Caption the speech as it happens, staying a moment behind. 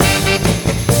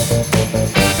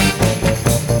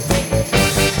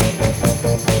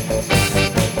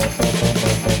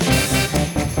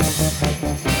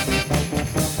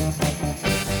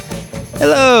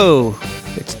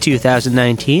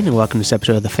2019, and welcome to this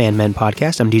episode of the Fan Men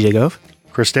Podcast. I'm DJ Gove.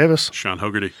 Chris Davis. Sean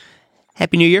Hogarty.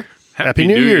 Happy New Year. Happy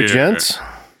New Year, gents.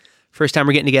 First time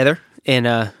we're getting together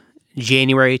in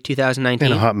January 2019.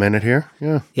 In a hot minute here.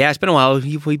 Yeah, it's been a while.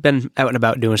 We've been out and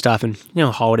about doing stuff and,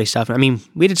 holiday stuff. I mean,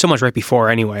 we did so much right before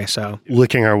anyway, so.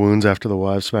 Licking our wounds after the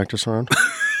wives smacked us around.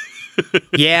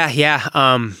 Yeah,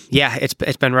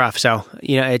 it's been rough. So,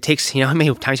 it takes, how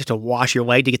many times you have to wash your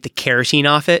leg to get the kerosene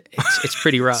off it? It's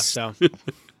pretty rough, so.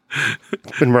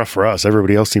 It's been rough for us.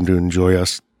 Everybody else seemed to enjoy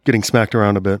us getting smacked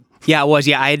around a bit. Yeah, it was.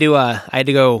 Yeah, I had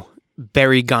to go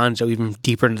bury Gonzo even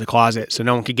deeper into the closet so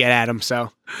no one could get at him,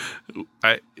 so.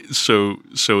 So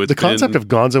it's the concept of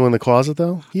Gonzo in the closet,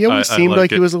 though, he always seemed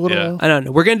like he was a little. Yeah. I don't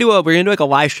know. We're gonna do like a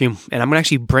live stream, and I'm gonna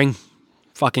actually bring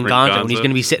fucking Gonzo, and he's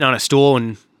gonna be sitting on a stool,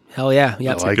 and hell yeah,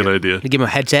 That's a good idea. To give him a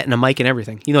headset and a mic and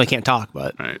everything. He can't talk,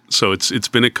 but. All right. So it's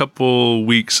been a couple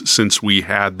weeks since we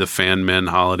had the Fan Men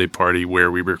holiday party where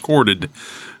we recorded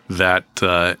that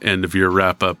end of year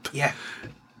wrap up. Yeah.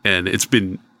 And it's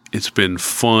been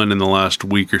fun in the last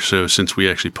week or so since we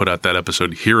actually put out that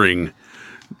episode, hearing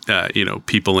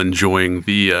people enjoying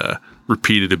the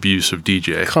repeated abuse of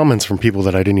DJ. Comments from people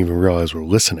that I didn't even realize were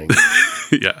listening.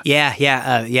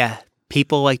 Yeah.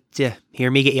 People like to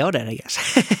hear me get yelled at, I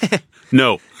guess.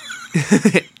 No.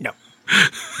 No.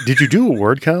 Did you do a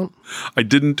word count? I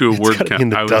didn't do a word gotta be count. in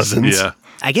the dozens. Yeah.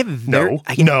 I get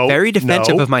very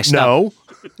defensive of my stuff. No.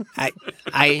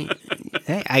 I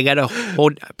gotta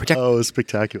protect. Oh,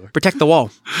 spectacular! Protect the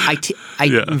wall.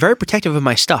 I'm very protective of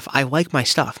my stuff. I like my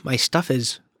stuff. My stuff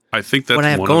is. I think that's what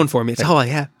I have going for me. It's all I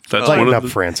have. That's lighten up,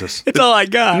 Francis. It's all I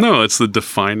got. No, it's the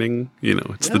defining.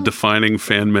 The defining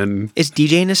Fan Men. It's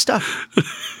DJing his stuff.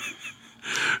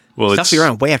 Well, stuff you're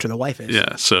on way after the wife is.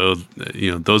 Yeah. So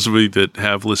those of you that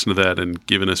have listened to that and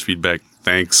given us feedback,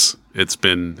 thanks. It's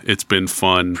been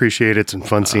fun. Appreciate it. It's been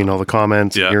fun seeing all the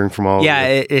comments, and hearing from all. Yeah,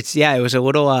 it was a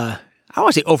little. I don't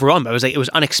want to say overwhelming, but it was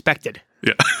unexpected.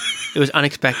 Yeah, it was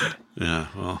unexpected. Yeah,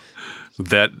 well,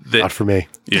 that not for me.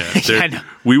 Yeah,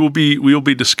 we will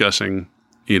be discussing,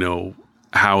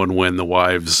 how and when the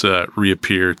wives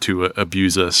reappear to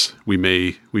abuse us. We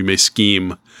may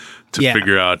scheme to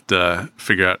figure out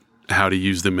how to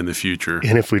use them in the future.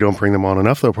 And if we don't bring them on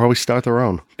enough, they'll probably start their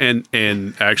own. And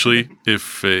actually,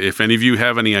 if any of you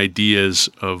have any ideas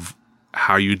of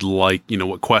how you'd like,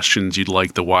 what questions you'd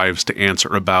like the wives to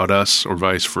answer about us or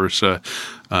vice versa,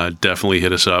 definitely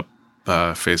hit us up,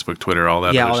 Facebook, Twitter, all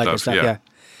that other good stuff.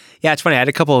 Yeah, it's funny. I had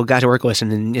a couple of guys at work listen,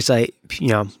 and it's like,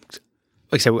 like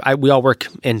I said, we all work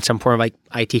in some form of like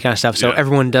IT kind of stuff. So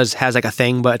everyone has like a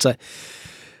thing, but it's like,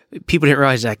 people didn't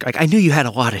realize that. Like, I knew you had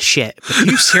a lot of shit, but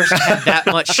you seriously had that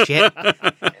much shit.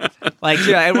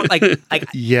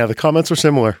 Yeah, the comments were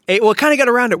similar. It kind of got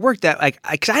around at work that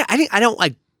because I don't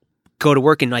like go to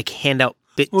work and like hand out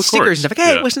stickers and stuff. Like,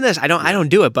 hey, listen to this. I don't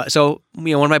do it, but so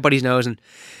one of my buddies knows, and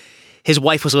his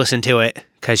wife was listening to it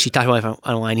because she talked about it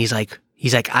online. He's like,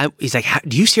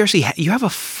 do you seriously you have a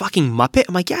fucking Muppet?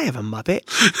 I'm like, yeah, I have a Muppet.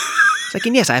 It's like,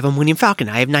 and yes, I have a Millennium Falcon.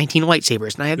 I have 19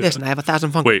 lightsabers, and I have this, and I have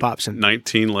 1,000 Funko Pops. And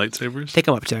 19 lightsabers? Take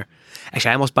them up there.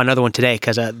 Actually, I almost bought another one today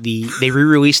because they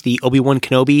re-released the Obi-Wan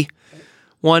Kenobi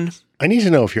one. I need to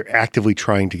know if you're actively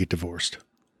trying to get divorced.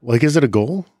 Like, is it a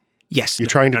goal? Yes. You're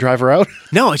trying to drive her out?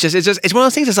 No, it's one of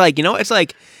those things. It's like, it's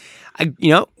like, I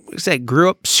grew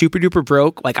up super duper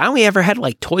broke. Like, I only ever had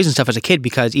like toys and stuff as a kid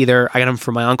because either I got them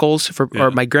from my uncles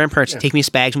or my grandparents to take me to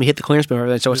Spags when we hit the clearance bin or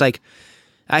everything. So it's like,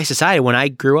 I decided when I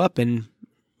grew up and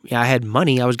I had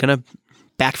money, I was going to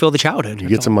backfill the childhood. You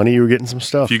get some money, you were getting some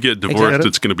stuff. If you get divorced,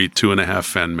 it's going to be 2.5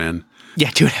 Fan Men. Yeah,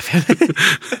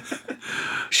 2.5.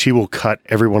 She will cut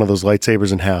every one of those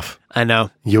lightsabers in half. I know.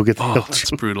 You'll get the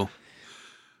that's brutal.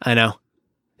 I know.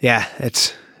 Yeah,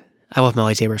 I love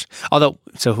my lightsabers. Although,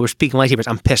 so we're speaking lightsabers,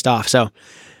 I'm pissed off. So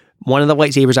one of the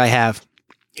lightsabers I have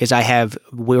is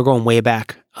we're going way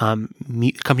back, a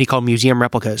company called Museum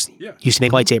Replicas. Yeah. Used to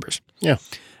make lightsabers. Yeah.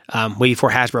 Way before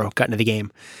Hasbro got into the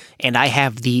game. And I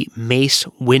have the Mace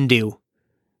Windu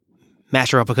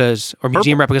Master Replicas or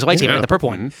Museum Replicas lightsaber, the purple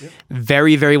one. Mm-hmm.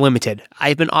 Very, very limited.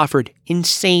 I've been offered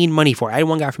insane money for it. I had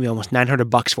one guy for me almost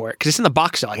 $900 for it because it's in the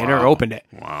box still. Like, I never opened it.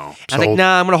 Wow. I was like,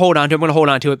 nah, I'm going to hold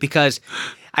on to it because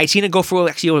I'd seen it go for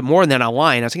actually a little bit more than that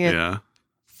online. I was like,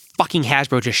 fucking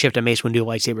Hasbro just shipped a Mace Windu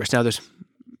lightsaber. So now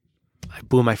I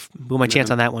blew my chance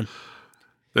on that one.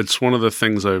 That's one of the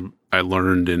things I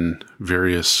learned in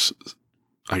various,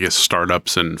 I guess,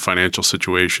 startups and financial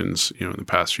situations, in the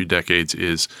past few decades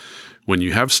is when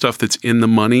you have stuff that's in the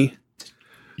money,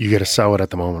 you got to sell it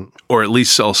at the moment, or at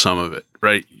least sell some of it,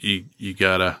 right? You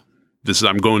gotta.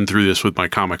 I'm going through this with my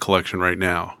comic collection right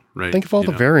now. right? Think of all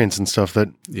the variants and stuff that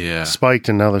Yeah. spiked,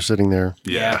 and now they're sitting there.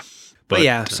 Yeah. But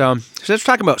yeah, so let's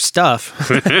talk about stuff.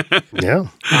 Yeah.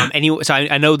 So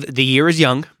I know that the year is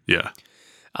young. Yeah.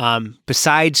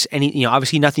 Besides any,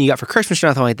 obviously nothing you got for Christmas or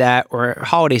nothing like that, or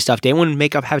holiday stuff.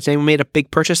 Has anyone made a big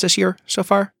purchase this year so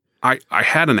far? I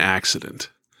had an accident.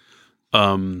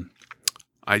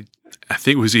 I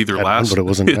think it was either But it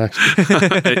wasn't an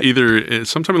accident. either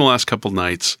sometime in the last couple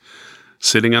nights,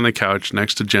 sitting on the couch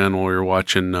next to Jen while we were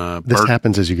watching. This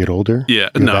happens as you get older. Yeah,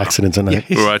 You have accidents at night.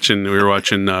 We were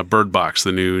watching Bird Box,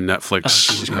 the new Netflix.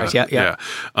 Jesus Christ, yeah.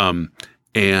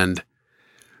 And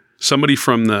somebody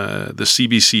from the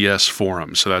CBCS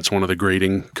forum, so that's one of the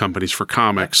grading companies for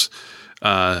comics,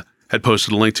 had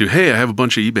posted a link to, hey, I have a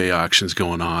bunch of eBay auctions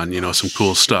going on, some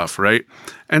cool stuff, right?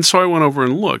 And so I went over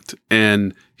and looked,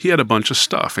 and he had a bunch of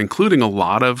stuff, including a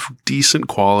lot of decent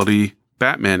quality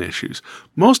Batman issues,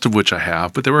 most of which I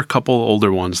have, but there were a couple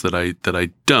older ones that I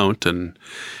don't,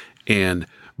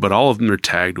 but all of them are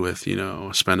tagged with,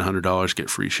 spend $100, get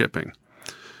free shipping.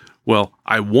 Well,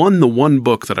 I won the one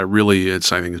book that I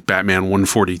think is Batman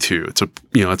 142.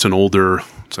 It's an older,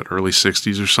 early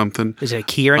 60s or something. Is it a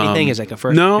key or anything? Is it like a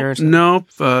first? No.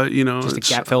 Just a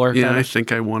gap filler. Yeah, I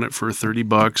think I won it for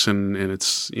 $30, and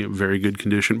it's very good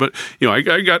condition. But I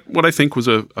got what I think was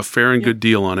a fair and good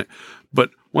deal on it. But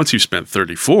once you spent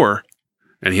 $34,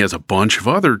 and he has a bunch of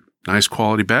other nice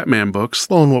quality Batman books.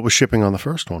 Well, and what was shipping on the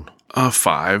first one?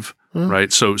 $5.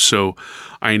 Right. So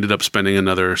I ended up spending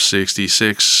another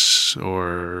 $66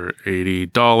 or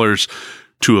 $80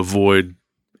 to avoid.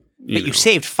 But you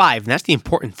saved $5, and that's the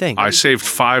important thing. I saved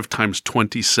 $5 times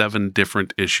 27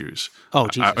 different issues. Oh,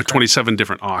 Jesus. 27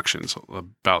 different auctions,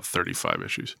 about 35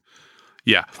 issues.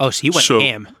 Yeah. Oh, so you went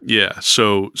ham. Yeah.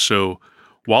 So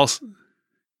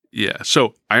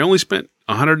I only spent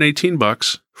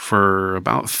 $118 for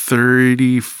about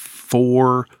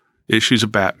 34 issues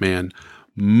of Batman.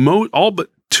 All but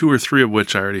 2 or 3 of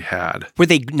which I already had. Were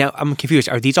they? Now I'm confused.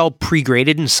 Are these all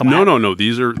pre-graded and slab? No.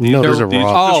 These are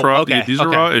raw. These are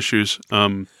raw issues.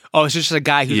 It's just a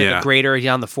guy who's like a grader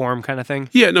on the forum kind of thing.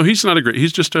 Yeah, no, he's not a grader.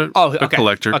 He's just a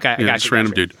collector. Okay, I got just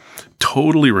random dude.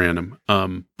 Totally random.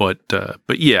 But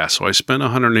yeah. So I spent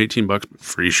 $118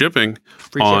 free shipping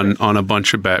on a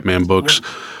bunch of Batman books,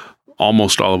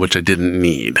 almost all of which I didn't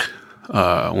need.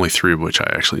 Only 3 of which I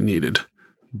actually needed.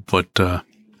 But.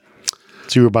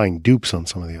 So you were buying dupes on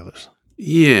some of the others.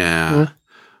 Yeah.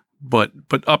 But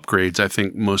upgrades, I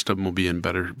think most of them will be in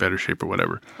better shape or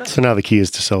whatever. So now the key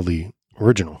is to sell the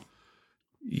original.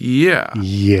 Yeah.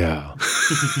 Yeah.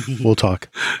 We'll talk.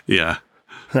 Yeah.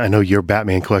 I know your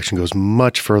Batman collection goes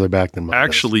much further back than mine.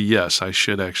 Actually, yes. I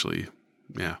should actually.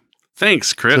 Yeah.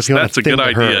 Thanks, Chris. That's a good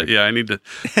idea. Yeah, I need to.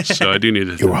 So I do need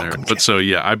to. You're welcome. But so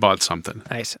yeah, I bought something.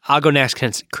 Nice. I'll go next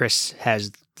since Chris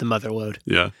has the mother load.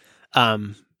 Yeah.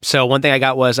 So one thing I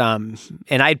got was, and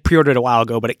I'd pre-ordered a while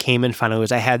ago, but it came in finally,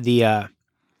 was I had the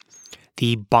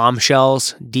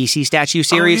Bombshells DC statue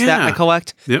series that I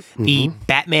collect. Yep. The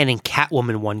Batman and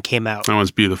Catwoman one came out. That one's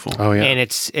beautiful. Oh, yeah. And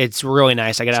it's really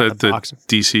nice. I got it out of the box.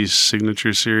 DC's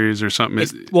signature series or something?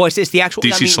 It's the actual...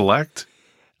 DC Select?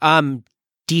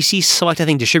 DC Select, I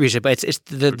think, distributes it, but it's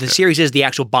the series is the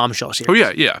actual Bombshell series. Oh,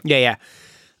 yeah. Yeah.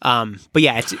 But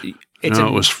yeah,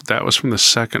 that was from the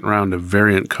second round of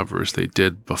variant covers they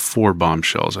did before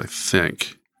Bombshells, I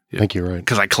think. Yeah. I think you're right.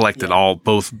 Because I collected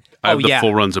both. I have the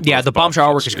full runs of both. Yeah, the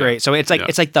Bombshell artwork is great. So it's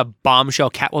like the Bombshell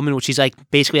Catwoman, which is like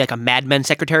basically like a Mad Men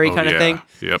secretary kind of thing.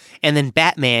 Yep. And then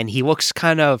Batman, he looks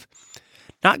kind of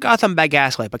not Gotham by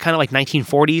Gaslight, but kind of like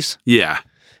 1940s. Yeah.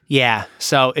 Yeah.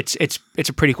 So it's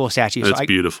a pretty cool statue. It's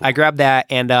beautiful. I grabbed that,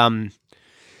 and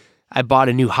I bought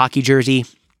a new hockey jersey.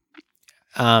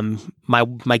 My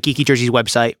Geeky Jerseys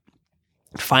website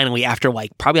finally, after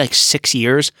probably 6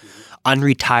 years,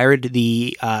 unretired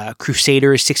the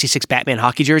Crusaders 66 Batman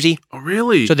hockey jersey. Oh,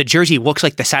 really? So the jersey looks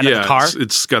like the side of the car.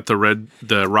 It's got the rocket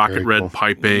Very red cool.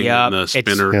 piping and the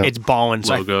spinner. It's ballin'.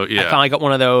 So logo. I finally got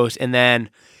one of those, and then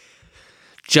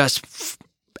just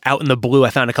out in the blue, I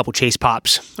found a couple Chase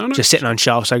Pops just sitting on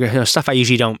shelves. So I go, stuff I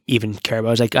usually don't even care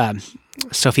about. It was like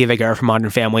Sofia Vergara from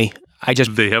Modern Family.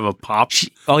 They have a pop.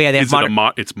 They have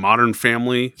it's Modern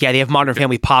Family. Yeah, they have Modern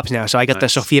Family pops now. So I got the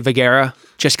Sofia Vergara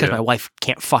just because my wife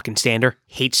can't fucking stand her,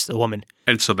 hates the woman.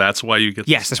 And so that's why you get.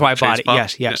 Yes, that's why I bought it. Pop?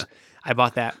 Yes, Yeah. I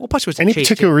bought that. Well, plus it was Any Chase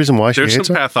particular reason why she There's hates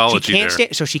some her? pathology there.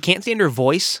 she can't stand her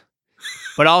voice,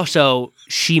 but also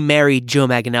she married Joe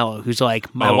Manganiello, who's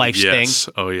like my wife's thing.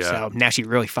 Oh yeah. So now she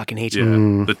really fucking hates Yeah.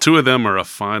 him. The two of them are a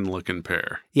fine-looking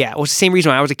pair. Yeah, well, it's the same reason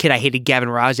when I was a kid I hated Gavin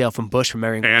Rossdale from Bush for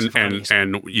marrying And Stefani, so-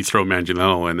 and you throw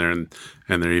Manganiello in there, and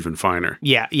they're even finer.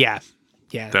 Yeah.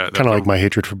 Yeah. That Kind of like my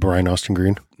hatred for Brian Austin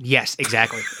Green. Yes,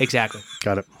 exactly. Exactly.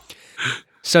 Got it.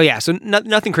 So yeah, so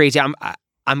nothing crazy.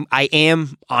 I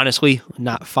am honestly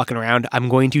not fucking around. I'm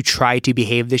going to try to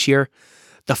behave this year.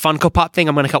 The Funko Pop thing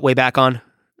I'm going to cut way back on.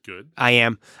 good. I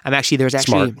am. There's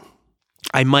actually, Smart.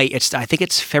 I think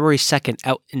it's February 2nd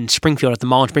out in Springfield at the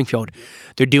mall in Springfield.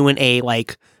 They're doing I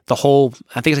think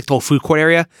it's the whole food court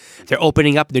area. They're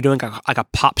opening up. They're doing like a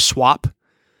pop swap.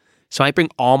 So I might bring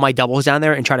all my doubles down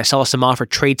there and try to sell some off or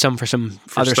trade some for some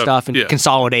other stuff and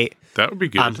consolidate. That would be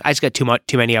good. I just got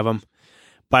too many of them.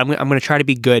 But I'm going to try to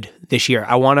be good this year.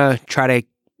 I want to try to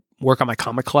work on my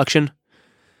comic collection.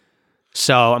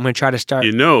 So I'm going to try to start.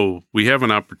 We have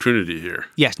an opportunity here.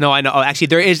 Yes, no, I know. Oh, actually,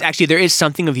 there is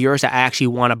something of yours that I actually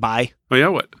want to buy. Oh yeah,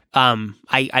 what?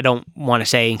 I don't want to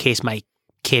say in case my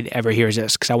kid ever hears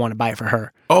this because I want to buy it for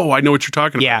her. Oh, I know what you're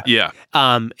talking about. Yeah.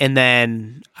 And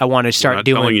then I want to start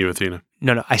doing. Telling you, Athena.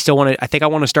 No. I still want to. I think I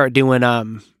want to start doing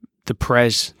the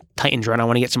Perez Titans run. I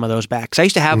want to get some of those back because I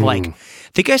used to have I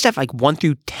think I used to have 1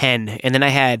 through 10, and then I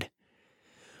had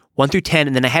 1 through 10,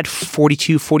 and then I had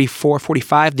 42, 44,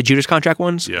 45, the Judas Contract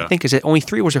ones. Yeah. I think is it only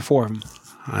 3 or was there 4 of them?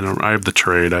 I have the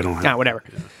trade. I don't have. Whatever.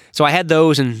 Yeah. So I had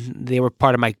those, and they were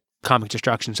part of my comic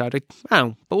destruction. So I don't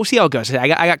know, but we'll see how it goes. I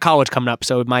got college coming up,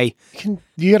 so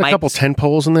You got a couple 10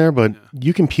 poles in there, but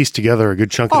you can piece together a good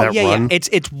chunk of that run. Yeah.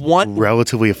 It's one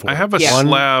relatively affordable. I have a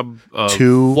slab of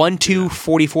 2, 1, 2,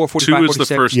 44, 45, 2 is 46.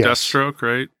 the first Yes. Deathstroke,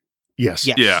 right? Yes.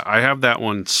 Yes. Yeah, I have that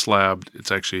one slabbed.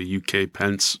 It's actually a UK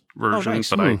Pence version, nice.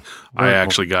 but I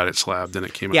actually got it slabbed and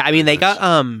it came out. Yeah, I mean they nice.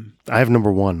 got I have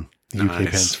number 1, the UK Nice.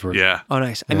 Pence version. Yeah. Oh,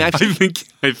 nice. I mean,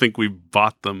 I think we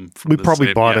bought them. From We the probably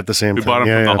same, bought yeah. at the same We time. bought them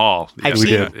Yeah, from the yeah. hall. I've Yeah,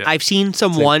 seen yeah, yeah. I've seen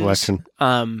some Same ones, collection.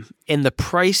 and the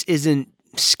price isn't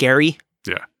scary.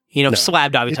 Yeah. No,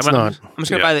 slabbed obviously. it's I'm not.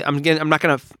 just gonna buy it. I'm not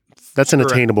gonna. That's an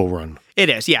attainable run. It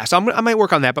is, yeah. So I might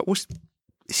work on that, but we'll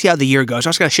see how the year goes. I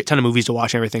also got a shit ton of movies to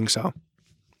watch and everything. So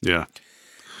Yeah.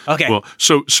 okay. Well,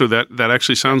 so that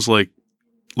actually sounds like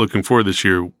looking forward this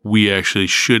year, we actually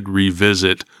should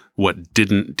revisit what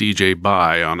didn't DJ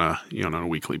buy on a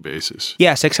weekly basis.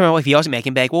 Yeah, so next time my wife yells at me, I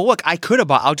can be like, well, look, I could have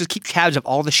bought. I'll just keep tabs of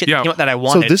all the shit Yeah. that I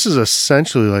wanted. So this is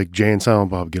essentially like Jay and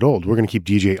Silent Bob Get Old. We're going to keep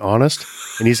DJ honest,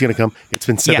 and he's going to come. It's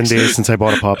been 7 Yes. days since I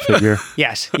bought a pop figure.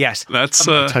 yes. That's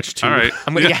touch 2. All right.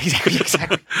 Yeah,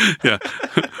 exactly. Yeah.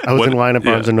 I was in line at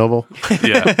Barnes and Noble.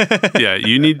 Yeah.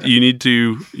 You need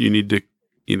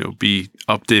to be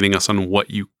updating us on what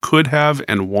you could have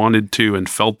and wanted to and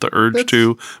felt the urge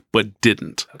to, but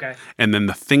didn't. Okay. And then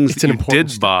the things It's that an you important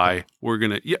did step. buy, we're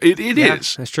gonna. Yeah, it Yeah,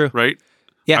 is. that's true. Right.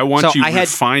 Yeah, I want so you I had-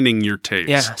 refining your tastes.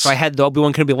 Yeah, so I had the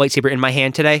Obi-Wan Kenobi lightsaber in my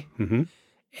hand today, Mhm.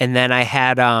 and then I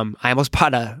had I almost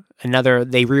bought another.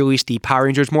 They released the Power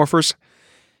Rangers Morphers,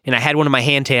 and I had one in my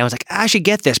hand today. I was like, I should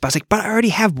get this, but I was like, but I already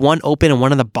have one open and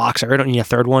one in the box. I don't need a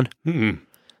third one. Mhm.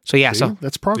 So yeah, See? so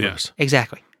That's progress.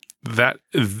 exactly. That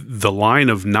the line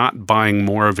of not buying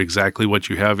more of exactly what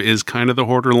you have is kind of the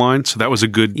hoarder line. So that was a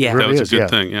good. Yeah. that Really was is, a good yeah.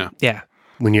 thing. Yeah. Yeah,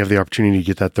 When you have the opportunity to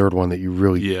get that third one that you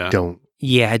really Yeah. don't.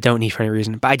 yeah. I don't need for any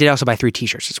reason, but I did also buy 3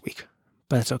 T-shirts this week,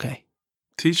 but that's okay.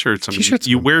 T-shirts. I mean, T-shirts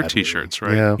you aren't wear bad, T-shirts,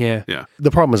 really. right? Yeah. Yeah, The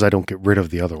problem is I don't get rid of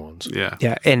the other ones. Yeah.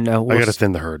 yeah, and I got to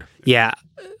thin the herd. yeah.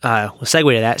 We'll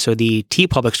segue to that. So the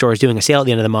TeePublic store is doing a sale at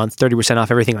the end of the month, 30% off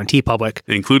everything on TeePublic.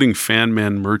 Including Fan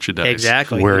Man merchandise.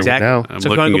 Exactly. Wearing it exactly. now. I'm So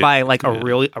if you want to looking go at- buy like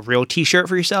a real T-shirt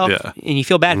for yourself, Yeah. and you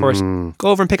feel bad for us, go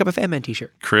over and pick up a Fan Man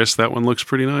T-shirt. Chris, that one looks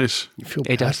pretty nice. You feel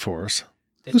It bad does. for us.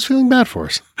 Who's feeling bad for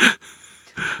us?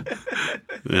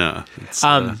 Yeah. It's,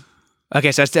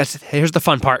 Okay, so that's here's the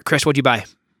fun part. Chris, what'd you buy? Set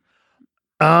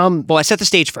Well, I set the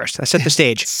stage first. I set the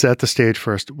stage. the stage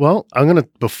first. Well, I'm going to,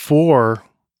 before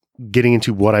getting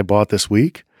into what I bought this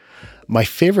week, my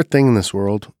favorite thing in this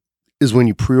world is when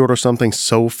you pre-order something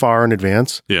so far in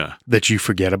advance yeah. that you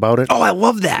forget about it. Oh, I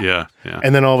love that. Yeah. Yeah.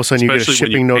 And then all of a sudden you get a Especially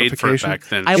shipping when you paid for it notification. back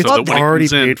then. I So love that when it already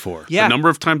comes in, paid for. Yeah. The number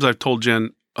of times I've told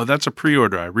Jen, oh, that's a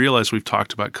pre-order. I realize we've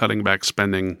talked about cutting back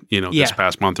spending, Yeah. this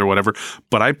past month or whatever,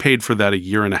 but I paid for that a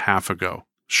year and a half ago.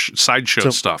 Sideshow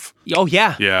stuff. Oh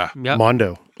yeah. Yeah. Yep.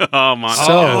 Mondo. Oh,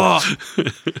 my.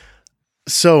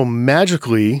 So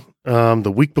magically,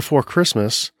 the week before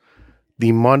Christmas,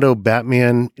 the Mondo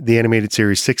Batman, the animated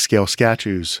series 6-scale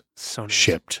statues So nice.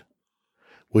 shipped,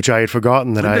 which I had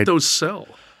forgotten that When I did had those sell?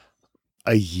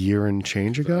 a year and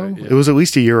change ago. Yeah. It was at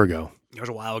least a year ago It was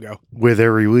a while ago. where they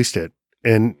released it.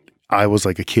 And I was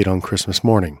like a kid on Christmas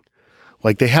morning.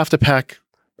 Like they have to pack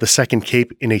the second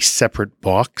cape in a separate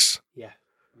box. Yeah.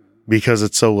 Because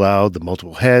it's so loud, the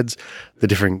multiple heads, the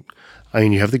different,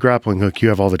 you have the grappling hook, you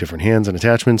have all the different hands and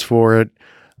attachments for it.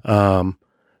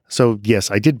 So yes,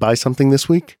 I did buy something this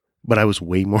week, but I was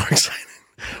way more excited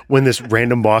when this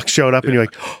random box showed up and you're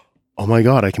like, oh my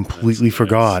God, I completely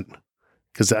forgot.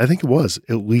 Because I think it was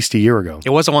at least a year ago. It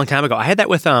was a long time ago. I had that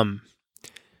with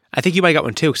I think you might have got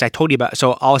one too because I told you about.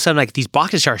 So all of a sudden, like these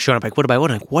boxes started showing up. Like, what am I?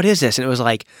 Like, what is this? And it was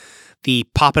like the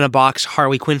pop in a box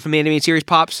Harley Quinn from the animated series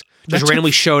pops just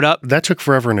randomly showed up. That took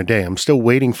forever and a day. I'm still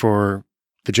waiting for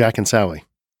the Jack and Sally.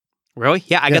 Really?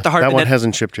 Yeah, I got the heart. That one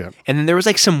hasn't shipped yet. And then there was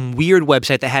like some weird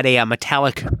website that had a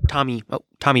metallic Tommy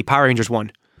Power Rangers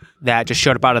one that just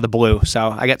showed up out of the blue. So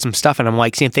I got some stuff, and I'm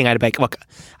like, same thing. I'd be like, look,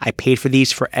 I paid for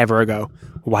these forever ago.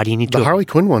 Why do you need to? The Harley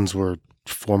Quinn ones were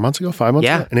 4 months ago, 5 months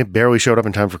ago, and it barely showed up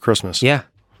in time for Christmas. Yeah.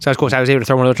 So that was cool. So I was able to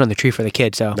throw one of those on the tree for the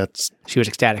kid. So she was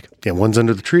ecstatic. Yeah, one's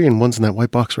under the tree and one's in that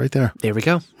white box right there. There we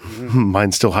go.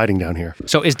 Mine's still hiding down here.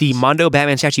 So is the Mondo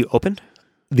Batman statue open?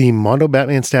 The Mondo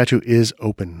Batman statue is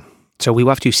open. So we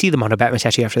will have to see the Mondo Batman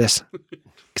statue after this.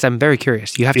 Because I'm very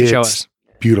curious. You have to show us.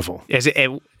 Beautiful. Is it?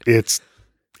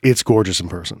 It's gorgeous in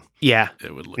person. Yeah.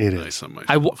 It would look It nice on my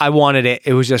I wanted it.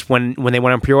 It was just when they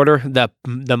went on pre-order,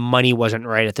 the money wasn't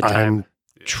right at the time. I'm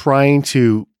trying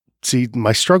to see.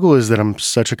 My struggle is that I'm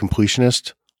such a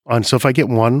completionist. So if I get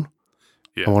one,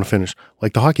 I want to finish.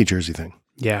 Like the hockey jersey thing.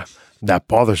 Yeah. That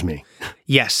bothers me.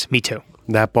 Yes, me too.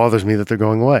 That bothers me that they're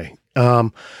going away.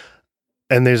 And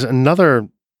there's another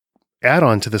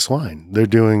add-on to this line. They're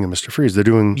doing a Mr. Freeze. They're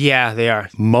doing they are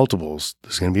multiples.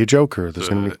 There's going to be a Joker. There's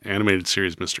going to be animated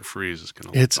series Mr. Freeze is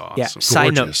going to look awesome. Yeah.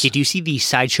 Side note, did you see the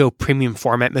Sideshow premium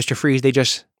format Mr. Freeze they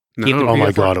just gave the oh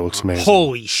my God, it looks amazing.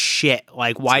 Holy shit.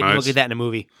 Like, why didn't you look at that in a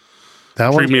movie? That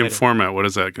one, premium format, what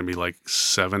is that going to be like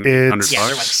 $700? Yeah, they're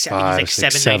like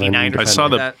 $7.99. I saw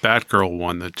the Batgirl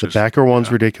one that just... The Batgirl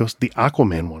one's ridiculous. The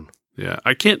Aquaman one. Yeah,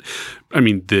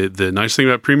 the nice thing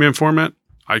about premium format,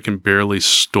 I can barely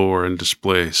store and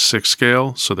display 6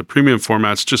 scale, so the premium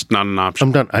format's just not an option.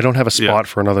 I'm done. I don't have a spot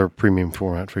for another premium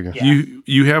format figure. Yeah.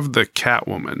 You have the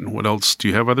Catwoman. What else? Do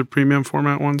you have other premium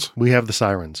format ones? We have the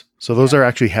Sirens. So those are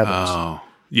actually Heathers. Oh,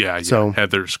 yeah. So,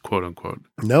 Heathers, quote unquote.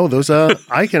 No, those,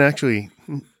 I can actually,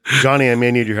 Johnny, I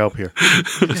may need your help here.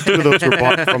 2 of those were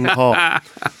bought from the hall.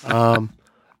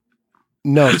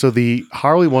 No, so the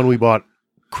Harley one we bought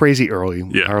crazy early.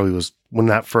 Yeah. Harley was, when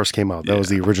that first came out, that was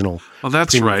the original. Oh,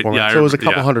 that's right. Format. Yeah, so it was a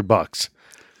couple $100.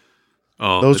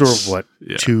 Oh, those were what,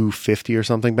 $250 or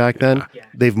something back then? Yeah.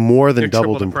 They've more than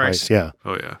doubled in price. Yeah.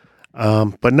 Oh, yeah.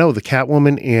 But no, the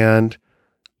Catwoman, and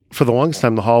for the longest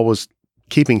time, the hall was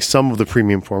keeping some of the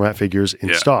premium format figures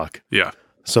in stock. Yeah.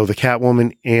 So the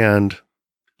Catwoman and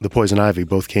the Poison Ivy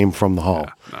both came from the hall.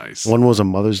 Yeah, nice. One was a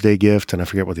Mother's Day gift, and I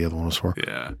forget what the other one was for.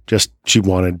 Yeah. Just she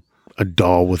wanted a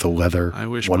doll with a leather. I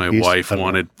wish my wife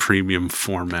wanted premium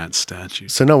format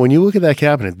statues. So no, when you look at that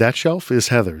cabinet, that shelf is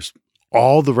Heather's.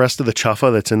 All the rest of the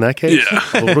chuffa that's in that case,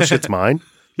 the little shit's mine.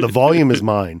 The volume is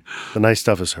mine. The nice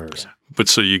stuff is hers. But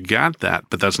so you got that,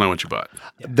 but that's not what you bought.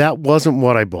 That wasn't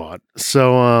what I bought.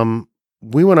 So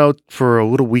we went out for a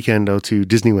little weekend out to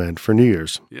Disneyland for New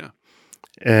Year's. Yeah.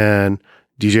 And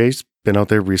DJ's been out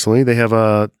there recently. They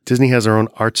have Disney has their own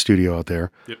art studio out there,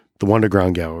 the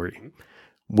Wonderground Gallery,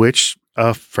 which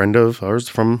a friend of ours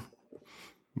from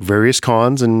various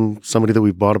cons and somebody that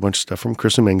we've bought a bunch of stuff from,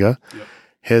 Chris Aminga,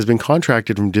 has been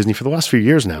contracted from Disney for the last few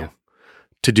years now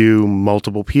to do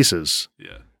multiple pieces.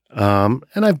 Yeah.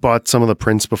 And I've bought some of the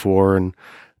prints before and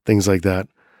things like that.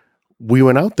 We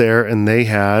went out there and they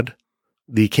had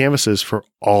the canvases for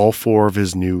all 4 of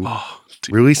his new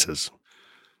releases.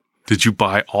 Did you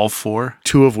buy all 4?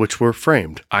 2 of which were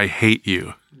framed. I hate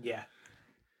you. Yeah.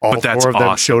 All 4 of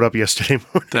them showed up yesterday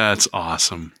morning. That's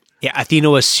awesome. Yeah, Athena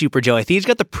was super jelly. Athena's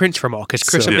got the prints from all because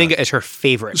Chris Aminga is her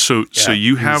favorite. So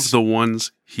you have the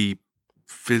ones he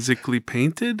physically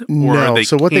painted? Or no, are they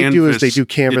so what they do is they do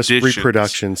canvas editions?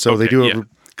 reproduction. So they do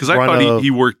because I thought he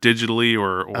worked digitally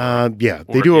or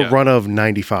they do a run of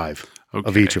 95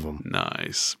 of each of them.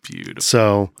 Nice, beautiful.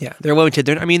 So they're limited.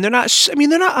 They're not.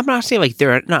 I'm not saying like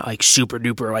they're not like super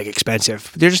duper like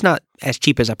expensive. They're just not as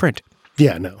cheap as a print.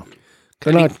 Yeah, no,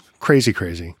 they're not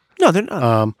crazy. No, they're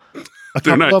not.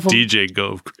 They're not DJ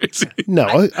Go crazy. No,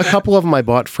 a couple of them I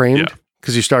bought framed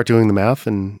because you start doing the math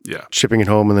and shipping it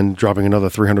home and then dropping another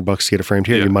 $300 to get it framed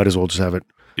here. You might as well just have it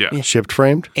shipped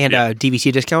framed. And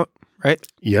DVC discount, right?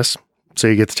 Yes. So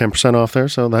you get the 10% off there.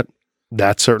 So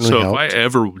that certainly helped. So if I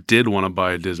ever did want to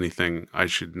buy a Disney thing, I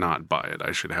should not buy it.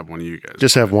 I should have one of you guys.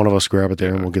 Just have one of us grab it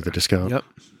there and we'll get the discount. Yep,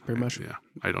 pretty much. Yeah,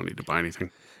 I don't need to buy anything.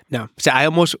 No.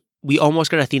 So we almost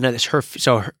got Athena.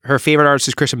 Her favorite artist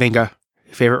is Chris Aminga.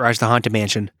 Her favorite artist is the Haunted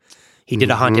Mansion. He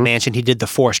did a Haunted Mansion. He did the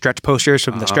 4 stretch posters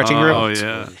from the stretching room. Oh,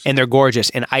 yeah. And they're gorgeous.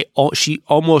 And she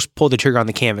almost pulled the trigger on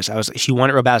the canvas. She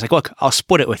wanted it real bad. I was like, look, I'll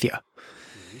split it with you.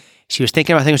 She was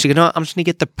thinking about things. She goes, no, I'm just going to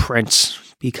get the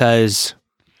prints because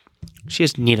She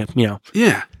just need a,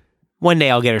 Yeah. one day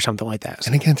I'll get her something like that.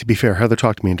 And again, to be fair, Heather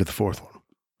talked me into the fourth one.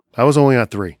 I was only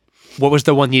at 3. What was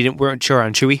the one you weren't sure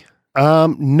on? Chewy?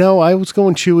 No, I was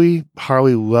going Chewy.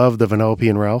 Harley loved the Vanellope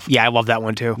and Ralph. Yeah, I love that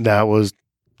one too. That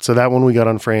one we got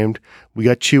unframed. We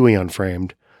got Chewy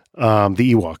unframed.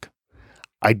 The Ewok.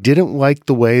 I didn't like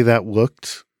the way that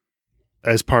looked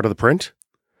as part of the print.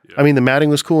 Yeah. I mean, the matting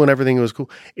was cool and everything was cool.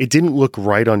 It didn't look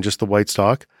right on just the white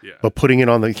stock, but putting it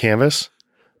on the canvas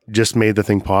just made the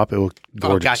thing pop. It looked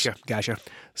gorgeous. Oh, gotcha.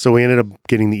 So we ended up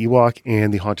getting the Ewok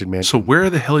and the Haunted Mansion. So where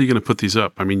the hell are you going to put these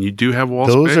up? I mean, you do have wall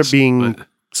Those space. are being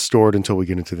stored until we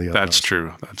get into the other That's house.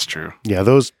 true. That's true. Yeah,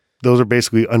 those are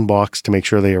basically unboxed to make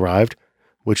sure they arrived,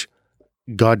 which,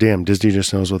 goddamn, Disney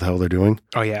just knows what the hell they're doing.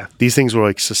 Oh, yeah. These things were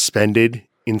like suspended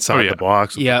inside the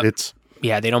box. Yeah.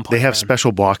 Yeah, they don't play They have around.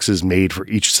 special boxes made for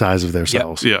each size of their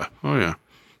cells. Yeah. Oh, yeah.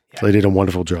 So they did a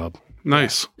wonderful job.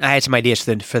 Nice. I had some ideas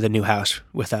for the new house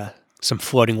with some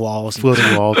floating walls. And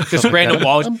Floating wall. just random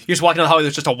walls. You're just walking down the hallway,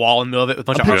 there's just a wall in the middle of it with a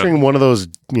bunch I'm of picturing one of those,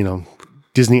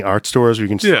 Disney art stores where you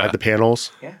can slide the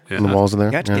panels Yeah. on the walls in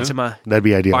there. Yeah, to get some That'd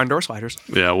be ideal. barn door sliders.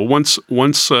 Yeah. Well, once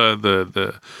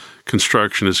the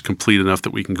construction is complete enough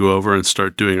that we can go over and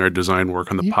start doing our design work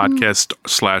on the podcast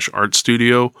 / art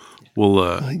studio,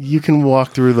 we'll. You can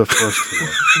walk through the first floor.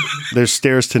 There's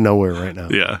stairs to nowhere right now.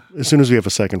 Yeah. As soon as we have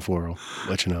a second floor, I'll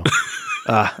let you know.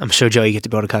 I'm sure, Joe, you get to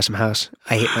build a custom house.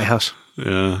 I hate my house.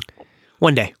 Yeah.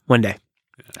 One day.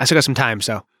 I still got some time,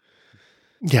 so.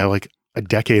 Yeah, like a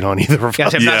decade on either of Yeah,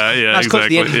 us. I'm not as close to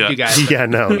the end exactly, as you guys. Yeah,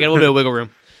 no. We got a little bit of wiggle room.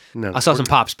 No. I'll sell some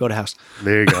pops, build a house.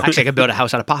 There you go. Actually, I could build a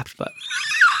house out of pops, but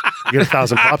You get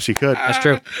 1,000 pops, you could. that's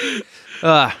true.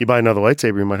 You buy another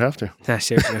lightsaber, you might have to. Nah,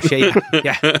 seriously, no shit.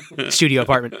 Yeah. Studio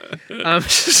apartment.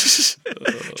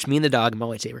 Just me and the dog and my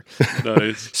lightsaber.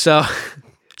 Nice. So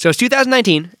it's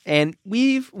 2019, and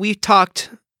we've talked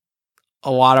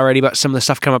a lot already about some of the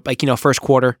stuff coming up, like first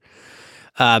quarter,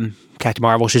 Captain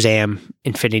Marvel, Shazam,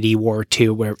 Infinity War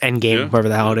 2, Endgame, whatever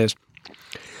the hell it is.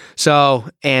 So,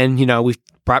 and we've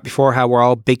brought before how we're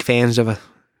all big fans of a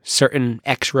certain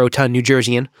ex-Rotund New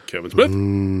Jerseyan. Kevin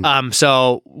Smith.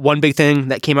 So one big thing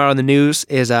that came out on the news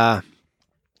is that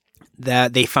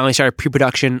they finally started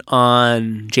pre-production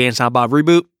on Jay and Silent Bob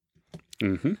reboot.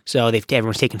 Mm-hmm. So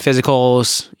everyone's taking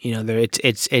physicals.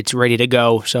 It's ready to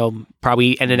go. So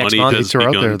probably end of next month. Has They're out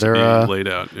begun there. to They're be laid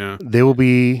out. Yeah. They will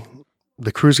be,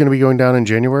 the crew's going to be going down in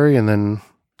January, and then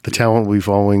the talent will be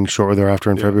following shortly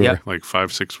thereafter in February. Yep. Like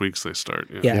 5-6 weeks they start.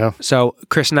 Yeah. So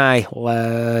Chris and I,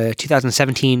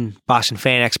 2017 Boston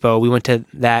Fan Expo, we went to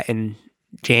that, and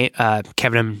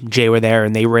Kevin and Jay were there,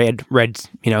 and they read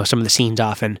some of the scenes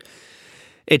off, and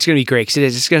it's going to be great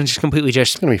because it's going to just completely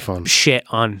just It's going to be fun. shit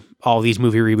on all these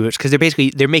movie reboots because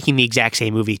they're making the exact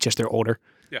same movie, just they're older.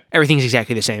 Yeah. Everything's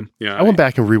exactly the same. Yeah. I went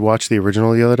back and rewatched the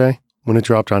original the other day when it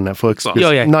dropped on Netflix. Oh,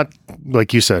 yeah. Not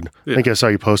like you said. Yeah. I think I saw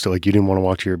you post it like you didn't want to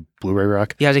watch your Blu-ray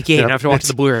rack. Yeah, I was like, you don't have to watch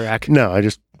the Blu-ray rack. No, I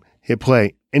just hit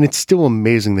play. And it's still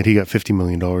amazing that he got $50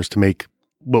 million to make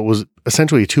what was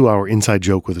essentially a 2-hour inside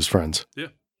joke with his friends. Yeah.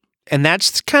 And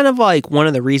that's kind of like one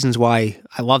of the reasons why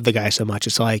I love the guy so much.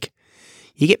 It's like,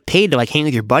 you get paid to like hang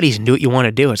with your buddies and do what you want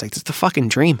to do. It's like, that's the fucking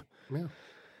dream. Yeah.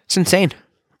 It's insane.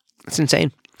 It's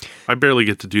insane. I barely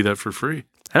get to do that for free.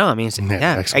 I know. I mean, excellent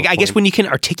I guess point. when you can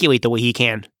articulate the way he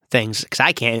can things, because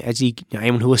I can't,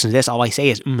 anyone who listens to this, all I say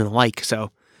is and like.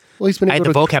 So Well, he's been I had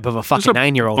able the to. vocab of a fucking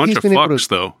 9-year-old. Bunch He's of been able fucks,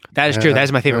 to- though. That is true. That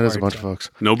is my favorite That is a word. bunch of folks.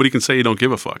 Nobody can say you don't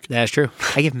give a fuck. That is true.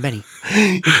 I give him many.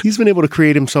 He's been able to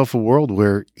create himself a world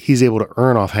where he's able to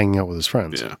earn off hanging out with his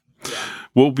friends. Yeah.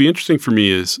 What will be interesting for me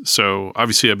is, so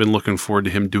obviously I've been looking forward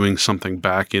to him doing something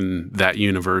back in that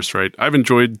universe, right? I've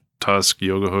enjoyed Tusk,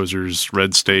 Yoga Hosers,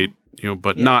 Red State,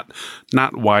 but not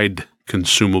wide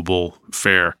consumable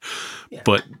fare. Yeah.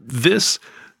 But this,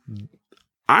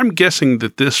 I'm guessing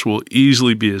that this will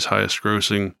easily be his highest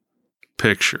grossing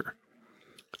picture.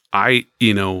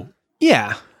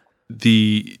 Yeah.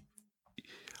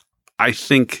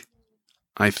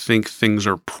 I think things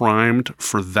are primed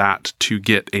for that to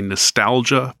get a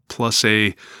nostalgia plus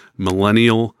a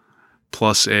millennial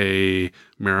plus a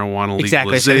marijuana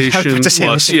Exactly. So I was legalization about to say,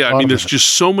 plus, listen, I mean, there's just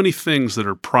so many things that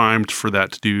are primed for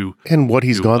that to do. And what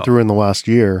he's Do gone well. through in the last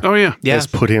year Oh yeah, Yeah. has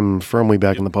put him firmly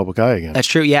back in the public eye again. That's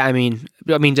true. Yeah. I mean,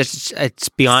 just it's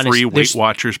be honest. free there's- Weight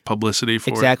Watchers publicity for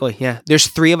it. Exactly. Yeah. There's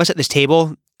 3 of us at this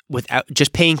table without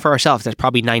just paying for ourselves. That's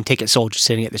probably 9 tickets sold just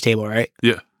sitting at this table, right?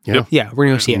 Yeah, Yeah. Yep. Yeah. We're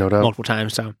going to see it No doubt. multiple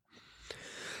times. So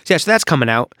so that's coming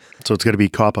out. So it's got to be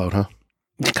cop out, huh?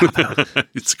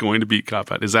 It's going to be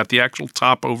Cop Out. Is that the actual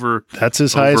top over? That's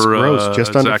his highest Over, gross,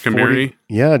 just under Zack and 40. Miri?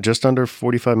 Yeah, just under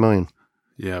 45 million.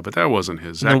 Yeah, but that wasn't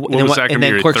his. And What was Zack then and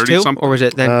Miri? Clerks 30 2? something? Or was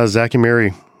it then? Zack and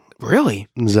Miri Really?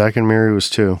 Zack and Mary was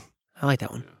 2. I like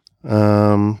that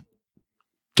one.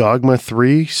 Dogma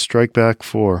 3, Strike Back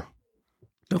 4.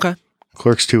 Okay.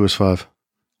 Clerks 2 was 5.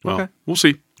 Well, Okay. we'll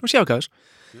see. We'll see how it goes.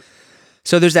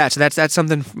 So there's that. So that's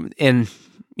something. And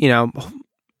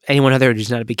anyone out there who's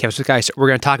not a big Kevin Smith guy, so we're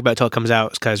going to talk about it until it comes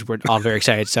out because we're all very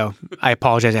excited. So I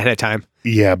apologize ahead of time.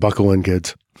 Yeah, buckle in,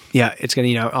 kids. Yeah, it's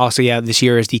going to, also, this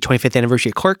year is the 25th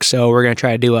anniversary of Clerks, so we're going to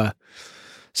try to do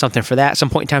something for that at some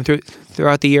point in time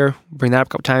throughout the year. Bring that up a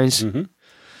couple times.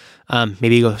 Mm-hmm.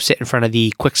 Maybe go sit in front of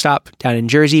the Quick Stop down in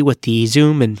Jersey with the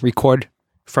Zoom and record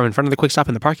from in front of the Quick Stop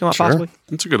in the parking lot, possibly.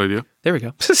 That's a good idea. There we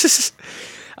go.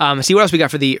 See what else we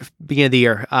got for the beginning of the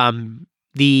year.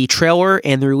 The trailer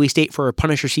and the release date for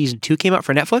Punisher Season 2 came out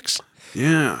for Netflix.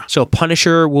 Yeah. So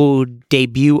Punisher will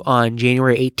debut on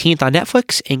January 18th on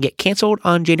Netflix and get canceled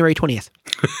on January 20th.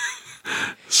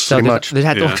 So there's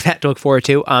that to look forward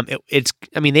to.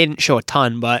 They didn't show a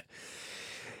ton, but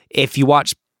if you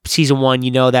watch Season 1,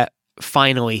 you know that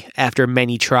finally, after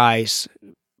many tries,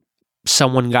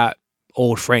 someone got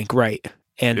old Frank right.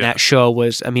 And that show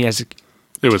was, it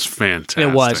was fantastic.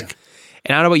 It was.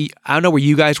 And I don't know where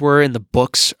you guys were in the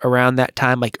books around that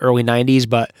time, like early 90s,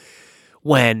 but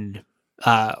when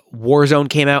Warzone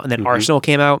came out and then Arsenal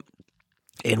came out,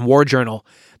 in War Journal,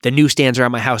 the newsstands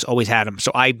around my house always had them.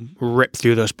 So I ripped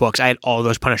through those books. I had all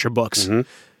those Punisher books. Mm-hmm.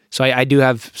 So I do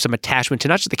have some attachment to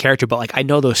not just the character, but like I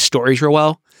know those stories real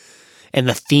well and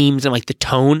the themes and like the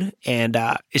tone. And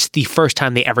it's the first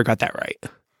time they ever got that right.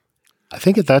 I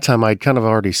think at that time I'd kind of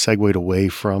already segued away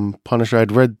from Punisher.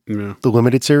 I'd read the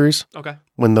limited series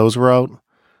when those were out,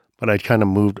 but I'd kind of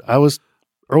moved. I was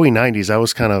early 90s. I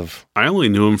was kind of I only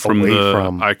knew him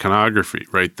from iconography,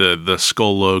 right? The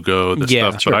skull logo,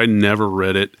 stuff, but I never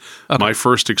read it. Okay. My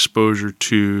first exposure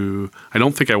to, I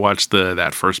don't think I watched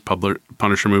that first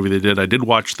Punisher movie they did. I did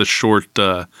watch the short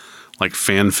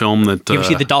fan film that... You ever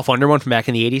see the Dolph Lundgren one from back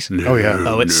in the 80s?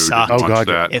 No, it sucked. Oh, God.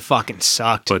 That. It fucking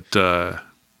sucked.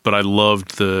 But I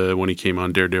loved when he came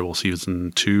on Daredevil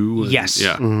Season 2. Yes.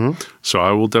 Yeah. Mm-hmm. So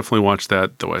I will definitely watch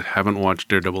that, though I haven't watched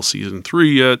Daredevil Season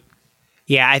 3 yet.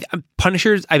 Yeah,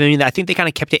 Punishers, I think they kind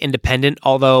of kept it independent,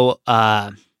 although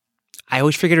I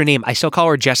always forget her name. I still call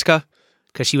her Jessica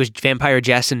because she was Vampire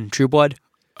Jess in True Blood.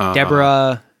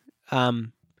 Deborah,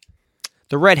 the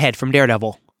redhead from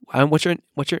Daredevil. What's your?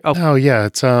 Oh yeah,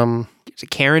 it's is it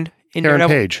Karen in Karen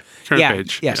Daredevil? Page. Karen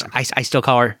Page. Yes, yeah. I still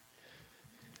call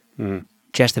her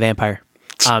Jess the Vampire.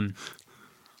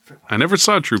 I never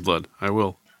saw True Blood. I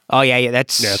will. Oh yeah,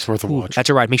 that's it's worth a watch. That's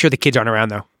a ride. Make sure the kids aren't around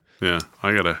though. Yeah,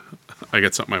 I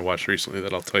got something I watched recently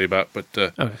that I'll tell you about. But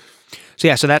okay.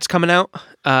 So that's coming out.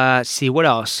 See what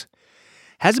else?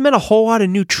 Hasn't been a whole lot of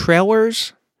new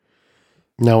trailers.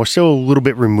 No, we're still a little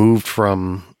bit removed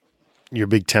from your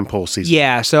big tentpole season.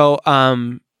 Yeah, so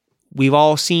we've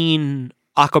all seen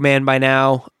Aquaman by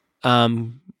now.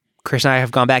 Chris and I have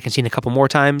gone back and seen it a couple more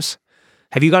times.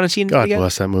 Have you gone and seen it God yet?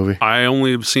 bless that movie. I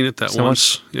only have seen it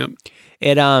once. Yep.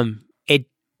 I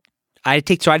had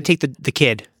to take the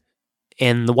kid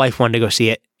and the wife wanted to go see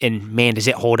it, and man, does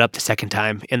it hold up the second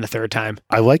time and the third time.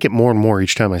 I like it more and more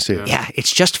each time I see it. Yeah,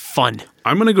 it's just fun.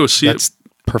 I'm going to go see That's the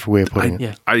perfect way of putting it.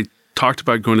 Yeah. I talked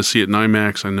about going to see it in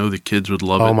IMAX. I know the kids would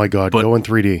love it. Oh my God, go in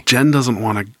 3D. Jen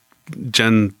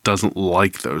doesn't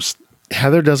like those.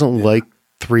 Heather doesn't like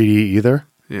 3D either.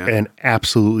 Yeah. And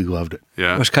absolutely loved it.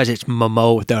 Yeah. It's because it's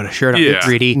Momo without a shirt on. Yeah.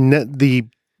 3D.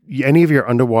 Any of your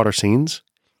underwater scenes,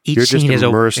 Each scene is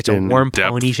a warm depth.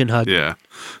 Polynesian hug. Yeah.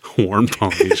 Warm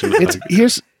Polynesian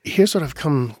hug. Here's what I've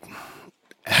come,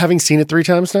 having seen it 3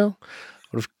 times now,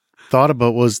 what I've thought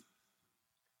about was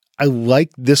I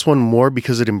like this one more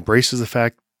because it embraces the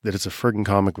fact that it's a friggin'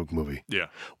 comic book movie. Yeah.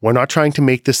 We're not trying to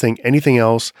make this thing anything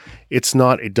else. It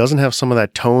doesn't have some of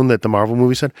that tone that the Marvel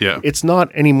movie said. Yeah. It's not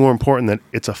any more important that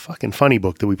it's a fucking funny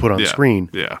book that we put on screen.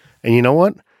 Yeah. And you know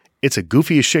what? It's a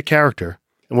goofy as shit character.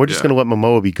 And we're just going to let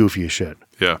Momoa be goofy as shit.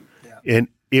 Yeah. And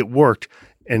it worked.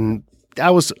 And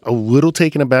I was a little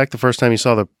taken aback the first time you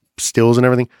saw the stills and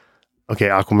everything. Okay,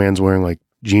 Aquaman's wearing like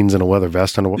jeans and a leather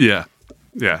vest on. Yeah.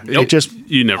 Yeah.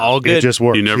 You never. All good. It just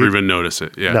worked. You never even notice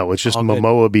it. Yeah. No, it's just all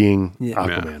Momoa being Yeah.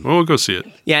 Aquaman. Well, we'll go see it.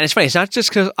 Yeah, and it's funny. It's not just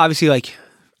because, obviously, like,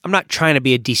 I'm not trying to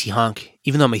be a DC honk,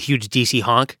 even though I'm a huge DC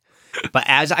honk. But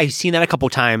as I've seen that a couple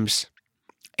times,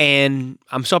 and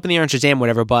I'm still up in the air on Shazam,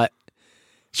 whatever, but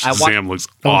Shazam looks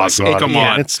Oh my awesome. God. Come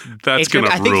Yeah. on. It's That's going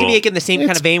to I think rule. to be in the same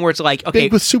kind of vein where it's like, okay,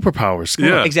 Big with superpowers. Come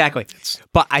Yeah. on. exactly.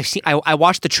 But I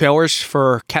watched the trailers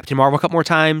for Captain Marvel a couple more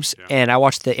times, and I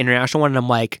watched the international one, and I'm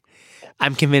like,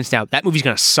 I'm convinced now that movie's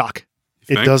gonna suck.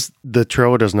 It does. The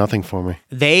trailer does nothing for me.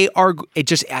 They are. It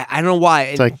just. I don't know why.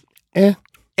 It's like, eh.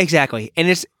 Exactly, and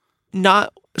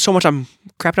not so much I'm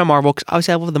crapping on Marvel, because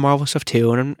obviously I love the Marvel stuff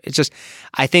too, and it's just,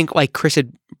 I think like Chris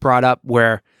had brought up,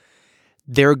 where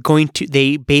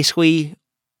they basically,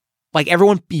 like,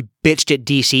 everyone bitched at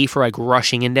DC for like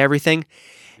rushing into everything.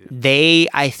 They,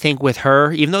 I think with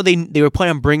her, even though they were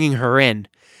planning on bringing her in,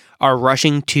 are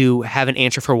rushing to have an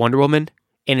answer for Wonder Woman,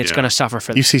 and it's going to suffer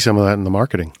for them. You see some of that in the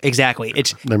marketing. Exactly.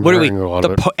 It's They're literally mirroring a lot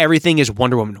of it. everything is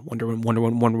Wonder Woman.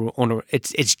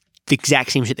 It's the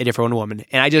exact same shit they did for Wonder Woman,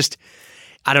 and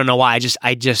I don't know why.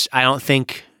 I don't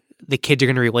think the kids are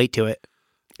going to relate to it.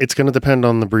 It's going to depend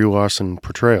on the Brie Larson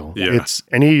portrayal. Yeah. It's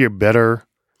any of your better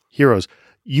heroes.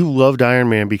 You loved Iron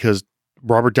Man because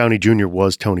Robert Downey Jr.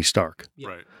 was Tony Stark.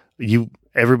 Right.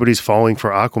 Everybody's falling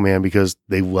for Aquaman because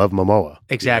they love Momoa.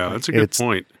 Exactly. Yeah, that's a good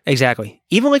point. Exactly.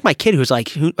 Even like my kid, who's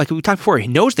like we talked before, he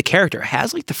knows the character,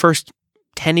 has like the first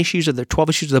 10 issues of the 12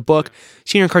 issues of the book,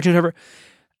 seen her in cartoons, whatever.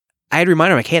 I had to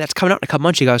remind her, like, hey, that's coming out in a couple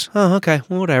months. She goes, oh, okay,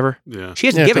 well, whatever. Yeah. She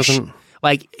doesn't give a shit.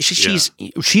 Like, she's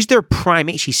their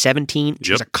primate. She's 17.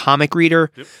 She's a comic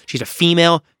reader. Yep. She's a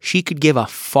female. She could give a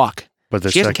fuck. But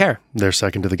she doesn't care. They're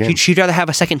second to the game. She'd rather have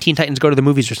a second Teen Titans go to the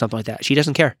movies or something like that. She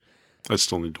doesn't care. I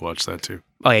still need to watch that too.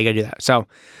 Oh, yeah, you gotta do that. So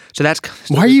that's...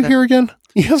 Why are you here again?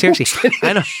 Seriously.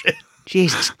 I know.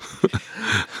 Jesus.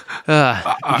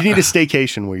 You need a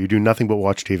staycation where you do nothing but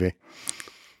watch TV.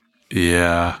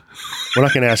 Yeah. We're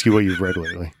not going to ask you what you've read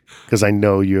lately, because I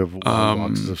know you have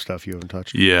boxes of stuff you haven't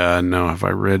touched. Yeah, no. Have I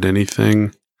read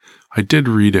anything? I did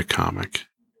read a comic.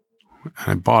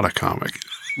 I bought a comic.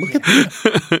 Look at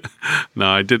that. No,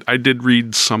 I did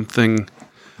read something.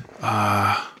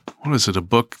 What is it? A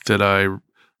book that I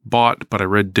bought, but I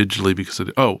read digitally because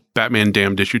Batman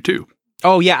Damned issue 2.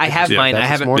 Oh, yeah, I have mine. I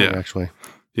haven't... Morning, actually.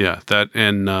 Yeah, that,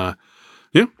 and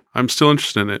I'm still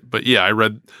interested in it. But yeah, I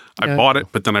bought it,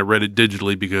 but then I read it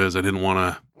digitally because I didn't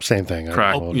want to. Same thing.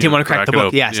 Didn't want to crack the book.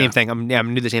 open. Yeah, same thing. I'm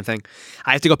gonna do the same thing.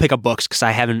 I have to go pick up books because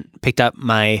I haven't picked up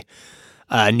my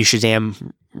new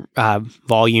Shazam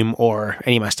volume or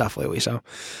any of my stuff lately. So,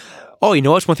 you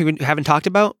know what's one thing we haven't talked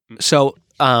about? So,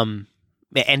 it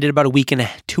ended about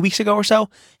 2 weeks ago or so.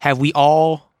 Have we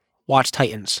all watched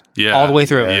Titans? Yeah, all the way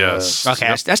through. Yes. Okay,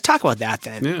 let's talk about that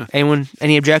then. Yeah. Anyone?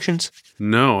 Any objections?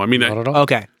 No, I mean, Not at all.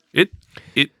 Okay.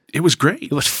 It was great.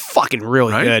 It was fucking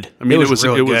really Right? good. I mean, it was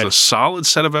really good. a solid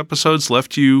set of episodes,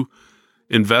 left you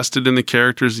invested in the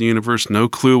characters, the universe, no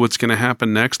clue what's going to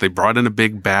happen next. They brought in a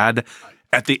big bad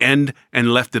at the end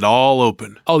and left it all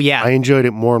open. Oh yeah, I enjoyed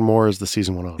it more and more as the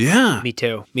season went on. Yeah. Me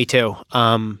too. He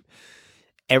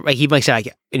like said,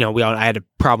 like, I had a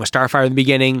problem with Starfire in the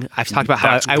beginning. I've talked about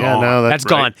how That's gone. that's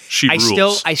gone. She I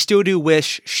rules. still do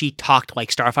wish she talked like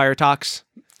Starfire talks,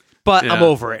 but I'm Yeah.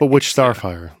 over it. But which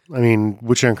Starfire? I mean,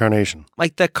 which incarnation?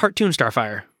 Like the cartoon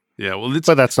Starfire. Yeah, well, it's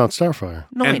But that's not Starfire.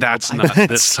 No, I know, and that's but not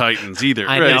the Titans either.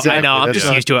 I know. exactly. I know. I'm That's just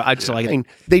not- used to it. I just like I it. mean,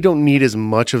 they don't need as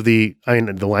much of the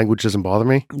language doesn't bother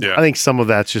me. Yeah. I think some of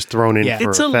that's just thrown in Yeah. for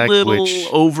It's a effect, little which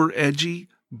over edgy,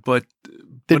 but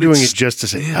they're but doing it's- it just to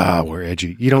say, yeah. we're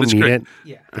edgy. You don't It's need great. it.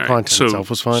 Yeah. The All right, content itself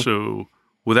was fun. So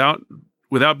without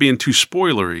being too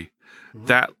spoilery, Mm-hmm.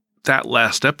 that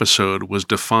last episode was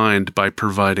defined by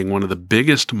providing one of the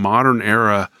biggest modern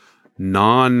era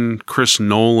non-Chris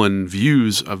Nolan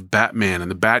views of Batman and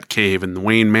the Batcave and the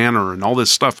Wayne Manor and all this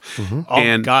stuff. Mm-hmm. Oh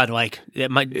And God, like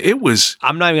it was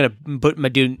I'm not even gonna put my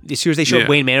dude. As soon as they showed Yeah.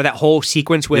 Wayne Manor, that whole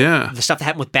sequence with Yeah. the stuff that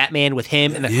happened with Batman, with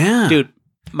him, and Yeah. dude,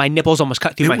 my nipples almost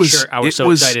cut through my shirt. I was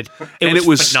so excited. It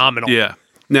was phenomenal. Yeah.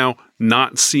 Now,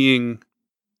 not seeing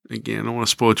again, I don't want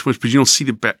to spoil too much, but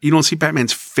you don't see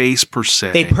Batman's face per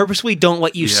se. They purposely don't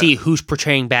let you Yeah. see who's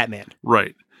portraying Batman.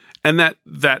 Right. And that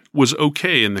was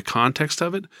okay in the context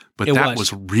of it, but It that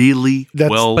was. was really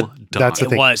well done. That's the It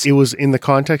thing. was. It was in the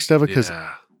context of it because Yeah.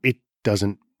 it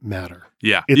doesn't matter.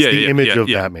 Yeah. It's yeah, the yeah, image yeah, of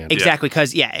yeah. Batman. Exactly,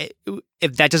 because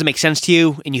if that doesn't make sense to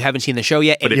you and you haven't seen the show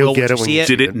yet, But it you'll will get when it when see you it.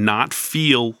 Did it not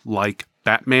feel like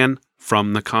Batman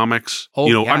from the comics? Oh,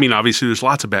 yeah. I mean, obviously there's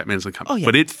lots of Batmans in the comics, Oh, yeah.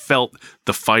 but it felt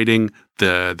the fighting,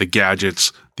 the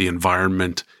gadgets, the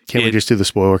environment. Can we just do the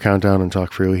spoiler countdown and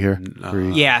talk freely here?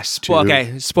 Three, Yeah. two,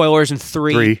 Okay. Spoilers in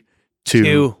 3, 2,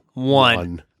 2, 1.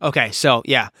 1. Okay. So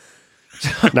yeah.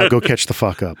 Now go catch the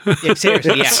fuck up. Yeah,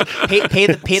 seriously, yeah. Pay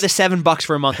the $7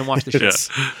 for a month and watch the show.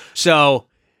 Yeah. So,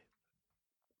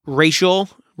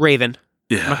 Raven.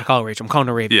 I'm not Yeah. gonna call her Rachel. I'm calling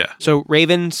her Raven. Yeah. So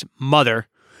Raven's mother,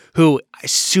 who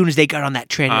as soon as they got on that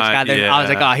train, I was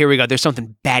like, oh, here we go. There's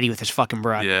something batty with this fucking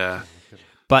broad. Yeah.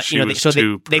 But She they, was so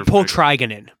too they pull perfect.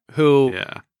 Trigon in, who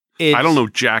Yeah. is I don't know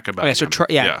jack about Okay, so him.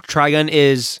 Trigon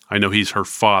is I know he's her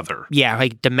father.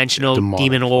 like dimensional Demonic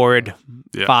demon lord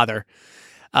Yeah. father.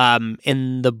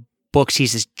 In the books,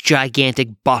 he's this gigantic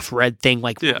buff red thing,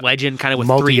 like Legend, kind of with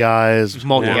multi eyes,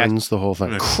 horns, the whole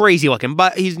thing, crazy looking.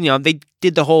 But he's they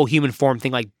did the whole human form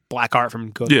thing, like Blackheart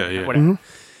from Ghost, whatever.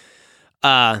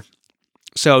 Mm-hmm.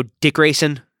 So Dick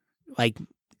Grayson like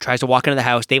tries to walk into the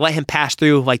house. They let him pass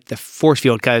through like the force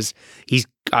field because he's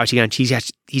obviously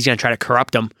gonna try to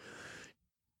corrupt him.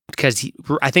 Because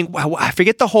I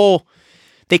forget the whole.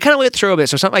 They kind of let it through a bit.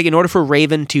 So something like in order for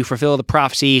Raven to fulfill the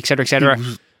prophecy, et cetera, et cetera.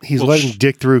 He's letting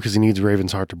Dick through because he needs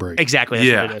Raven's heart to break. Exactly.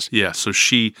 That's what it is. Yeah. So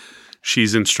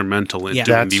she's instrumental in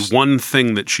doing the one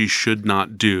thing that she should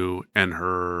not do, and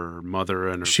her mother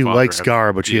and her she father likes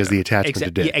Gar, but she has the attachment to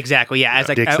Dick. Yeah, exactly. Yeah, as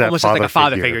like Dick's almost as like a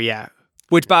father figure. Yeah.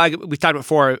 Which we've talked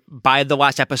before. By the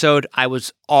last episode, I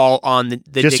was all on the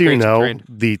just Dick so you Grayson know, train.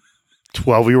 The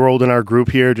 12-year-old in our group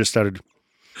here just started.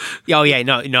 Oh yeah,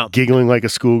 no. Giggling like a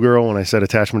schoolgirl when I said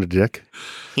attachment to Dick.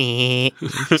 I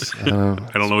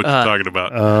don't know what you're talking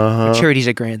about. Maturity's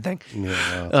a grand thing.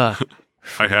 Yeah.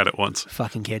 I had it once.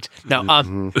 Fucking kids.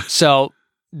 No. So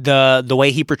the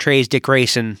way he portrays Dick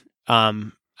Grayson,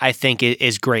 I think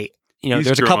is great. He's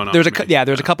there's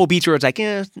a couple beats where it's like,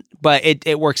 but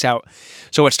it works out.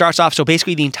 So it starts off. So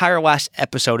basically, the entire last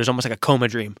episode is almost like a coma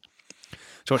dream.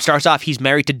 So it starts off. He's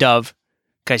married to Dove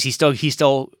because he's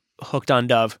still hooked on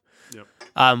Dove,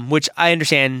 which I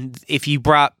understand. If you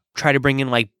try to bring in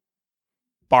like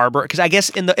Barbara, because I guess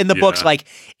in the books, like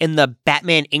in the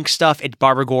Batman Inc. stuff, it's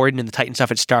Barbara Gordon, and the Titan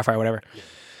stuff, it's Starfire, whatever.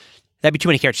 That'd be too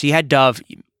many characters. So you had Dove,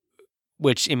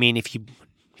 which I mean, if you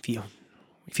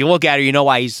look at her, you know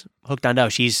why he's hooked on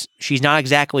Dove. She's not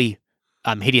exactly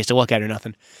hideous to look at or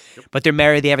nothing, but they're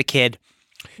married. They have a kid.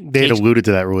 They had alluded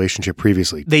to that relationship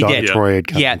previously. They did. Troy had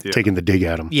kind of taken the dig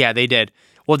at him. Yeah, they did.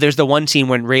 Well, there's the one scene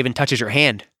when Raven touches her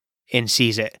hand and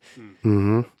sees it.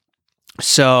 Mm-hmm.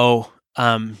 So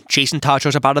Jason Todd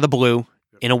shows up out of the blue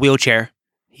in a wheelchair.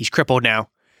 He's crippled now.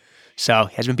 So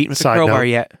he hasn't been beaten with a crowbar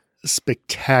yet.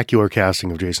 Spectacular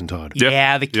casting of Jason Todd.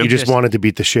 Yeah, the kid you just wanted to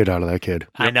beat the shit out of that kid.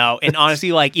 I know. And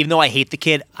honestly, like, even though I hate the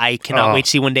kid, I cannot wait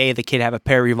to see one day the kid have a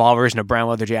pair of revolvers and a brown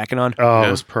leather jacket on. Oh,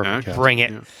 it was perfect. Yeah. Bring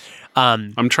it. Yeah.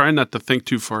 I'm trying not to think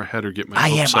too far ahead or get my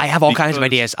hopes up. I have all kinds of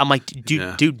ideas. I'm like,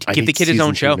 dude, give the kid his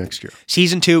own show. Next year.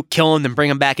 Season 2, kill him, then bring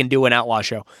him back and do an outlaw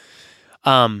show.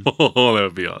 That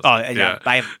would be awesome. Oh, yeah.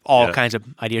 I have all kinds of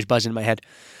ideas buzzing in my head.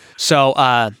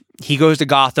 So he goes to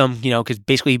Gotham, because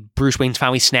basically Bruce Wayne's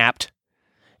finally snapped,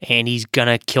 and he's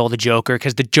gonna kill the Joker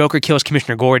because the Joker kills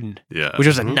Commissioner Gordon. Yeah, which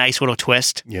was a nice little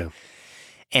twist. Yeah.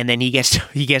 And then he gets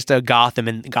to Gotham,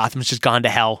 and Gotham's just gone to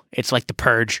hell. It's like the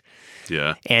Purge.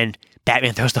 Yeah. And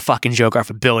Batman throws the fucking Joker off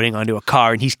a building onto a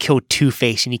car, and he's killed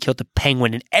Two-Face, and he killed the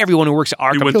Penguin, and everyone who works at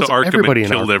Arkham. He went to Arkham and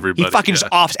killed everybody. He fucking just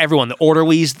offs everyone, the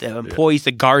orderlies, the employees,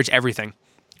 the guards, everything.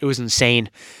 It was insane.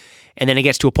 And then it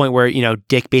gets to a point where,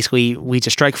 Dick basically leads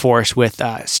a strike force with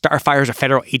Starfire's a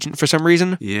federal agent for some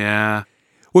reason. Yeah.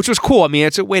 Which was cool. I mean,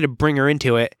 it's a way to bring her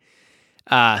into it.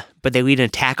 But they lead an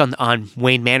attack on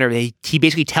Wayne Manor. He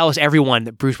basically tells everyone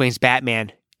that Bruce Wayne's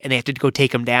Batman, and they have to go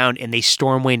take him down, and they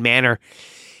storm Wayne Manor.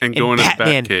 And go into the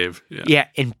Batcave. Yeah,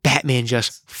 and Batman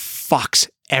just fucks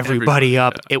everybody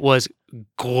up. Yeah. It was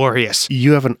glorious.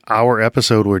 You have an hour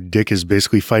episode where Dick is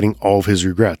basically fighting all of his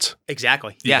regrets.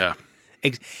 Exactly. Yeah.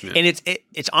 And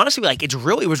it's honestly like it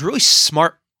was really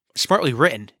smartly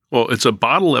written. Well, it's a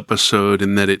bottle episode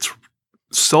in that it's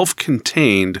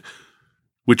self-contained,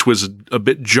 which was a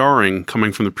bit jarring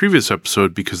coming from the previous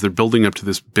episode because they're building up to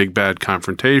this big bad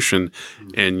confrontation,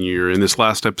 and you're in this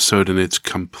last episode and it's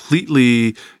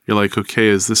completely, you're like, okay,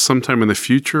 is this sometime in the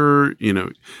future?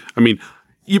 I mean,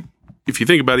 if you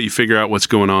think about it, you figure out what's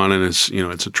going on, and it's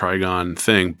a Trigon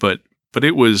thing, but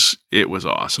it was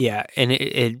awesome. Yeah, and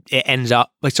it ends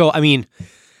up like, so. I mean,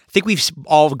 I think we've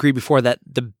all agreed before that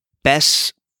the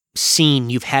best scene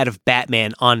you've had of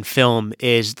Batman on film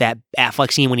is that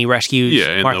Affleck scene when he rescues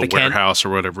Martha in the Kent. Warehouse or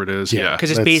whatever it is. Yeah,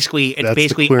 because it's basically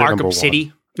Arkham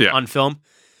City on film.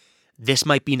 This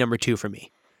might be number 2 for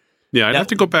me. Yeah, I'd have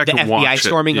to go back and watch it. The FBI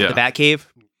storming of the Batcave,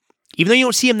 even though you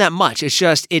don't see him that much,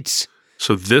 it's.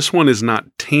 So this one is not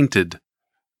tainted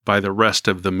by the rest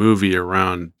of the movie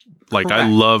around. Like, correct. I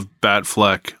love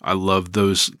Batfleck. I love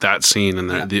that scene and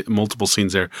the multiple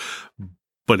scenes there.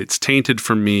 But it's tainted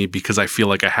for me because I feel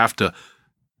like I have to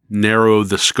narrow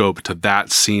the scope to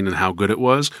that scene and how good it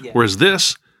was. Yeah. Whereas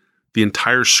this, the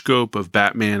entire scope of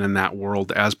Batman in that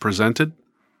world as presented,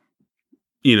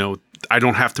 I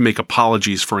don't have to make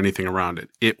apologies for anything around it.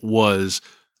 It was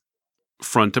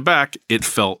front to back. It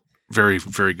felt very,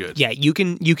 very good. Yeah, you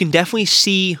can definitely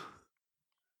see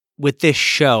with this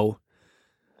show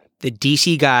the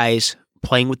DC guys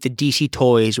playing with the DC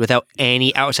toys without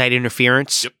any outside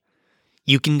interference. Yep.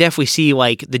 you can definitely see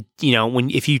like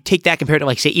if you take that compared to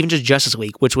like say even just Justice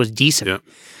League, which was decent,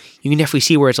 you can definitely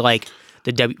see where it's like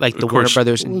the Warner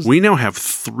Brothers. We now have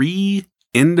 3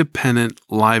 independent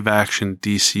live action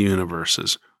DC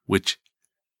universes, which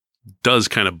does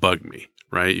kind of bug me,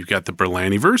 right? You've got the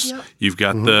Berlantiverse, you've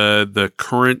got the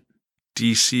current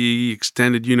DC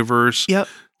extended universe,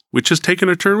 which has taken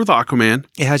a turn with Aquaman.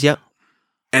 It has,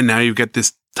 and now you've got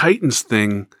this Titans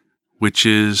thing, which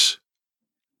is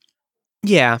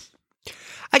I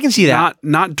can see that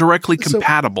not directly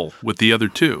compatible with the other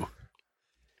two.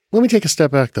 Let me take a step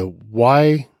back though.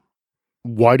 Why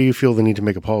do you feel the need to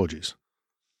make apologies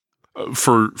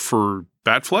For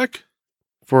Batfleck?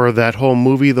 For that whole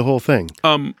movie, the whole thing?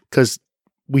 Because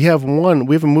we have a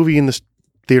movie in the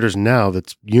theaters now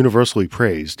that's universally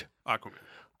praised, Aquaman,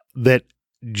 that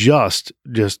just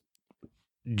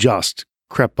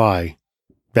crept by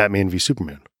Batman v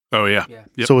Superman. Oh yeah.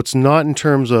 Yep. So it's not in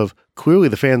terms of clearly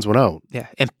the fans went out. Yeah,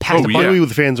 and packed Clearly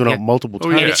the fans went out multiple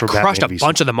times. And it's for crushed Batman a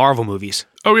bunch of the Marvel movies.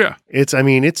 Oh yeah.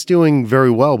 It's doing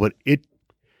very well, but it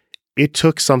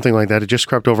took something like that. It just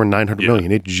crept over 900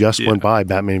 million. It just went by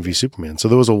Batman v Superman. So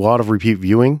there was a lot of repeat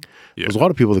viewing. Yeah. There's a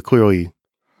lot of people that clearly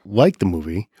liked the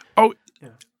movie. Oh,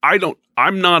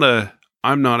 I'm not a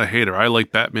hater. I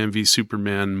like Batman v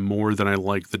Superman more than I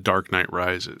like The Dark Knight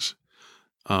Rises.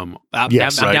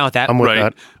 Yes, I'm down with that. I'm with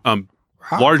that.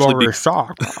 Largely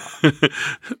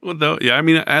well, though, I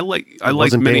mean, I like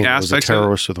many aspects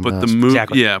of it, but the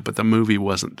movie, but the movie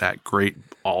wasn't that great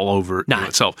all over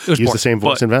itself. It used the same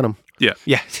voice in Venom. Yeah.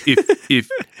 If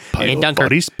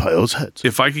bodies, piles, heads.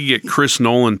 If I could get Chris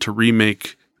Nolan to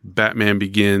remake Batman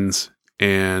Begins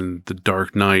and The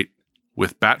Dark Knight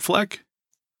with Batfleck,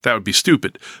 that would be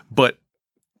stupid. But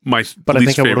I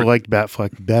think I would have liked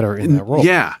Batfleck better in that role.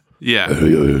 Yeah.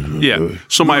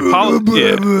 So my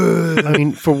apology. I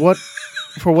mean, for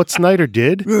what Snyder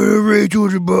did,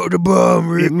 Rachel's about the bomb.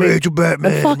 Rachel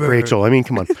Batman. And fuck Rachel. I mean,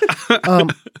 come on.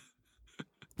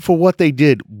 For what they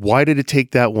did, why did it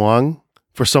take that long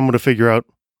for someone to figure out?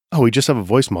 Oh, he just have a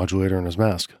voice modulator in his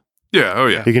mask. Yeah. Oh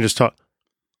yeah. He can just talk.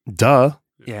 Duh.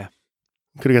 Yeah.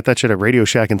 Could have got that shit at Radio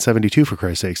Shack in '72 for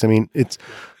Christ's sakes. I mean, it's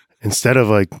instead of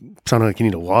like sounding like you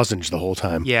need a lozenge the whole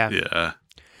time. Yeah.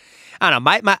 I don't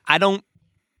know.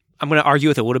 I'm going to argue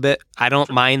with it a little bit. I don't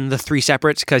mind the 3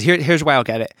 separates because here's why I'll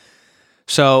get it.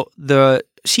 So the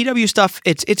CW stuff,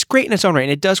 it's great in its own right,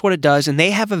 and it does what it does, and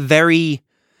they have a very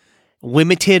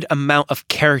limited amount of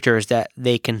characters that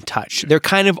they can touch. They're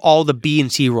kind of all the B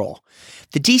and C role.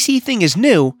 The DC thing is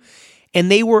new,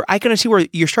 and I can see where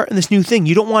you're starting this new thing.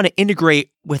 You don't want to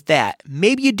integrate with that.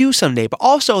 Maybe you do someday, but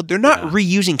also they're not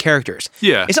reusing characters.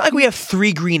 Yeah. It's not like we have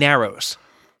 3 Green Arrows.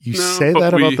 You say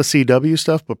that about the CW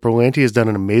stuff, but Berlanti has done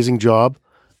an amazing job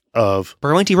of...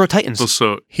 Berlanti wrote Titans.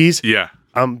 He's... Yeah.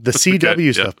 The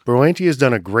CW stuff. Berlanti has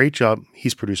done a great job.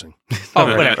 He's producing.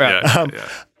 Whatever.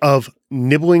 Of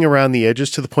nibbling around the edges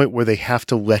to the point where they have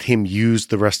to let him use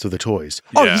the rest of the toys.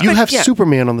 You have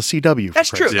Superman on the CW. That's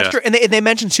true. That's true. And they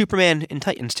mentioned Superman in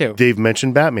Titans too. They've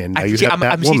mentioned Batman. Now you have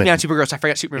Batwoman. I'm seeing now Supergirl, so I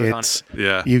forgot Superman was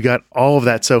on. You got all of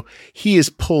that. So he has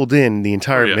pulled in the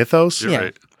entire mythos. You're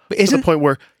right. But to the point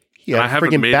where I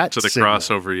haven't made it to the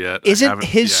crossover yet. Isn't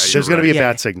his... There's going to be a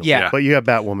bat signal. But you have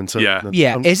Batwoman. So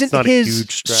Isn't his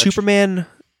Superman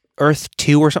Earth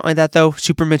 2 or something like that, though?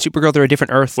 Superman, Supergirl, they're a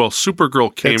different Earth. Well,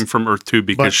 Supergirl came from Earth 2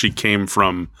 because she came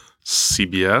from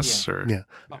CBS.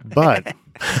 But...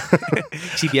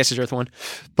 CBS is Earth 1.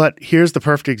 But here's the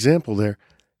perfect example there.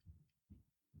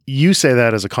 You say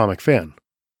that as a comic fan.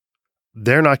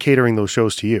 They're not catering those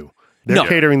shows to you. They're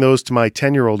catering those to my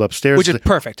 10-year-old upstairs. Which is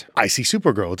perfect. I see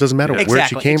Supergirl. It doesn't matter where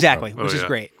she came from. Which is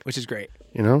great. Which is great.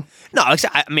 You know? No,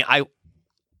 I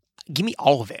give me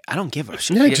all of it. I like a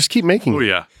shit. Yeah, just keep making it. Oh,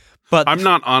 yeah. But I'm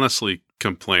not honestly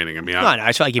complaining. I mean,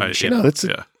 I feel like giving shit. No,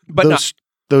 but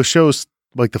those shows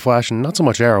like The Flash, and not so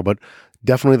much Arrow, but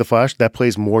definitely The Flash, that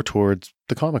plays more towards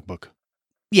the comic book.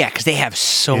 Yeah, because they have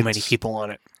so many people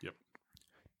on it. Yep.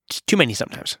 It's too many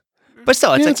sometimes. But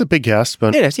still, it's a big cast,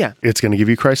 but it is, it's going to give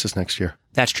you Crisis next year.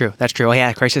 That's true. Oh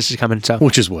yeah, Crisis is coming. So,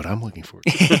 which is what I'm looking for.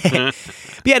 But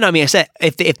yeah, no, I mean, I said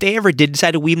if they ever did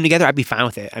decide to weave them together, I'd be fine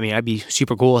with it. I mean, I'd be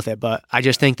super cool with it. But I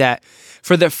just think that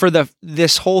for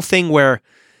this whole thing where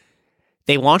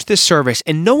they launched this service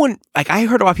and no one, like, I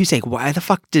heard a lot of people say, why the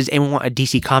fuck does anyone want a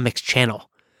DC Comics channel?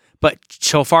 But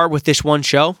so far with this one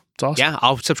show, it's awesome. Yeah,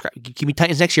 I'll subscribe. Give me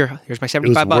Titans next year. Here's my $75.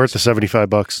 It was worth the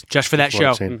 $75 just for that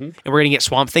show. And we're gonna get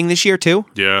Swamp Thing this year too.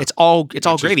 Yeah, it's all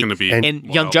gravy. And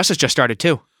wow. Young Justice just started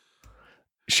too.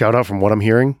 Shout out from what I'm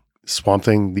hearing, Swamp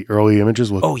Thing. The early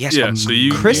images look. Oh yes, yeah. So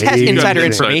Chris has insider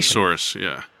information. Source,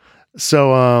 yeah.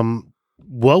 So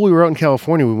while we were out in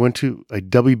California, we went to a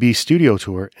WB studio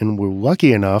tour, and we're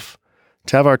lucky enough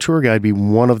to have our tour guide be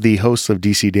one of the hosts of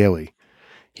DC Daily.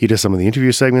 He does some of the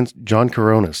interview segments, John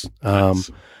Coronas. Nice.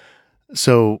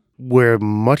 So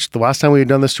the last time we had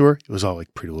done this tour, it was all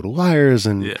like Pretty Little Liars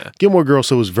and Gilmore Girls,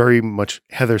 so it was very much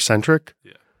Heather-centric.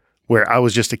 Yeah. Where I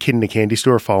was just a kid in a candy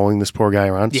store following this poor guy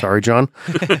around. Yeah. Sorry, John.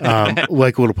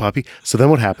 Like a little puppy. So then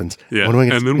what happens? Yeah.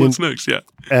 And then what's next? Yeah.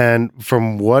 And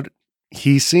from what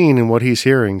he's seen and what he's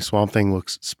hearing, Swamp Thing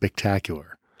looks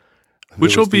spectacular.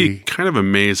 Which will be kind of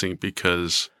amazing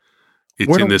because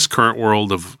it's in this current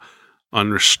world of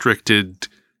unrestricted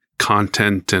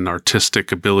content and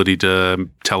artistic ability to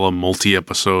tell a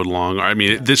multi-episode long. I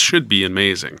mean, this should be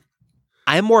amazing.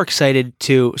 I'm more excited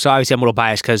to. So obviously, I'm a little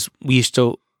biased because we used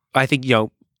to. I think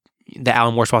the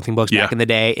Alan Moore Swamp Thing books back in the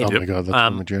day. And, oh my god,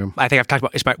 that's my jam. I think I've talked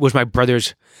about. Was my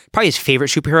brother's probably his favorite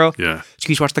superhero. Yeah. So you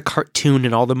used to watch the cartoon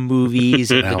and all the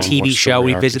movies and the TV show.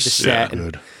 We visit the set.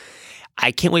 And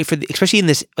I can't wait for especially in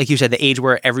this, like you said, the age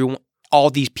where all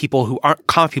these people who aren't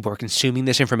comic people are consuming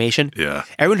this information. Yeah.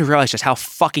 Everyone who realizes just how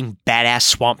fucking badass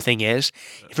Swamp Thing is.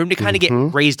 For him to kind of get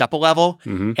raised up a level,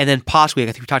 and then possibly,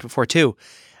 I think we talked before too,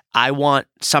 I want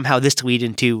somehow this to lead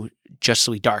into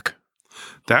Justly Dark.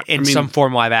 Some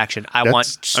form of live action. I want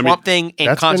Swamp Thing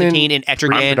and Constantine and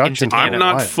Etrigan and Santana.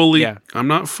 I'm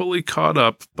not fully caught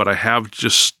up, but I have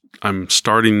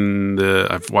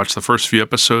I've watched the first few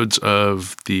episodes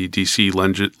of the DC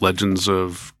Legends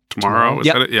of Tomorrow. Is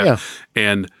that it? Yeah.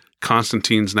 And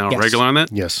Constantine's now regular on it.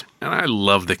 Yes. And I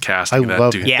love the casting of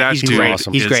that dude. Yeah, that he's dude great.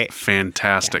 He's great.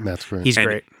 Fantastic. That's great. He's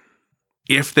great.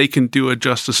 If they can do a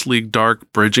Justice League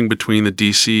Dark bridging between the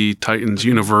DC Titans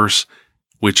universe,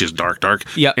 which is dark,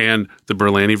 and the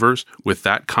Berlantiverse with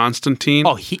that Constantine.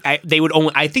 Oh, they would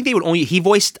only. I think they would only. He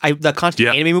voiced the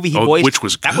Constantine anime movie. He voiced, which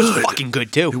was that was fucking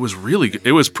good too. It was really good.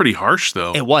 It was pretty harsh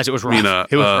though. It was rough. I mean,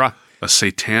 it was rough. A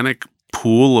satanic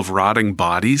pool of rotting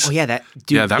bodies. Oh yeah, that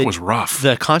was rough.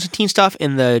 The Constantine stuff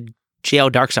and the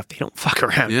JL Dark stuff, they don't fuck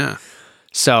around. Yeah.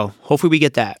 So hopefully we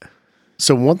get that.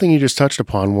 So one thing you just touched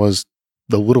upon was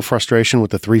the little frustration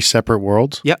with the 3 separate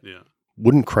worlds. Yep. Yeah.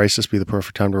 Wouldn't Crisis be the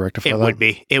perfect time to rectify that?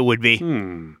 It would be.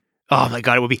 Oh my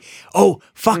god, it would be. Oh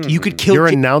fuck, you could kill. You're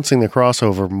announcing the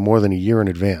crossover more than a year in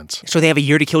advance. So they have a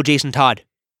year to kill Jason Todd.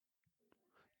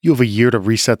 You have a year to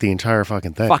reset the entire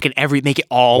fucking thing. Make it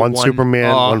all one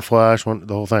Superman, one Flash, the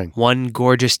whole thing. One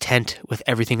gorgeous tent with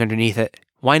everything underneath it.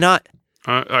 Why not?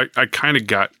 I kind of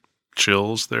got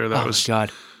chills there. That was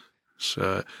God.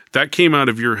 So that came out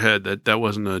of your head. That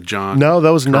wasn't a John. No,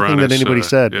 that was nothing that anybody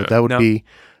said. But that would be.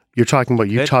 You're talking about.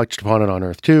 You Good. Touched upon it on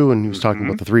Earth 2, and he was talking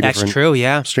about the 3 different. That's true.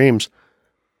 Yeah. Streams.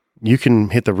 You can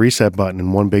hit the reset button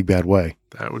in one big bad way.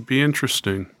 That would be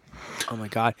interesting. Oh my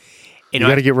god. You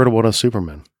got to get rid of one of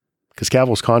Superman because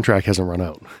Cavill's contract hasn't run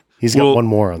out. He's got one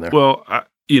more on there. Well,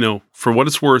 for what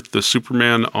it's worth, the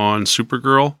Superman on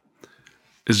Supergirl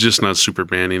is just not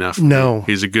Superman enough. No,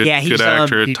 he's a good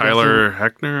actor. Tyler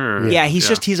Heckner.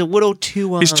 He's a little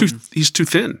too. He's too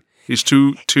thin. He's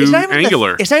too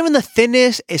angular. It's not even the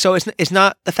thinness. So it's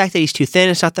not the fact that he's too thin.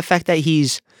 It's not the fact that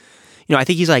he's. I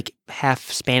think he's like half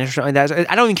Spanish or something like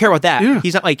that. I don't even care about that. Yeah.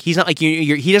 He's not like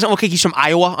you. He doesn't look like he's from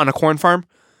Iowa on a corn farm.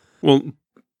 Well,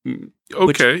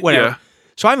 okay, yeah.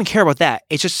 So I don't even care about that.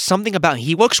 It's just something about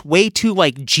he looks way too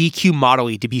like GQ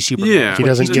model-y to be Superman. Yeah, he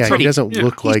doesn't. He doesn't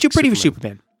look like. He's too pretty for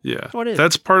Superman. Yeah,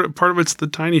 that's part of it's the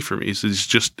tiny for me. He's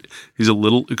a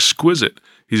little exquisite.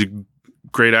 He's a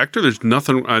great actor. There's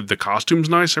nothing. The costume's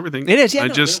nice. Everything. It is. Yeah.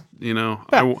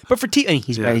 But for I think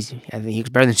he's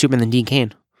better than Superman than Dean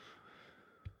Cain.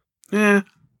 Yeah.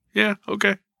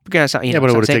 Okay. Because, but it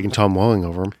would have taken Tom Welling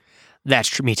over him. That's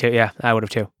true. Me too. Yeah, I would have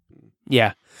too.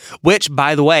 Yeah. Which,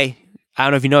 by the way, I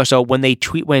don't know if you know. So when they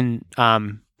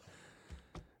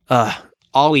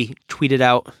Ollie tweeted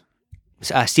out,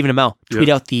 Stephen Amell tweeted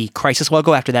out the Crisis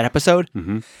logo after that episode.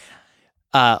 Mm-hmm.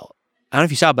 I don't know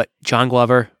if you saw, but John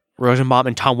Glover, Rosenbaum,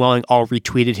 and Tom Welling all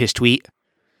retweeted his tweet.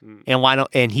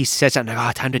 And he said something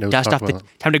like, time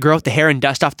to grow out the hair and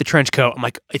dust off the trench coat. I'm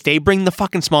like, if they bring the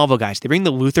fucking Smallville guys, they bring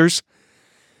the Luthers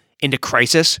into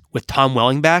Crisis with Tom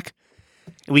Welling back,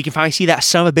 and we can finally see that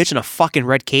son of a bitch in a fucking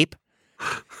red cape.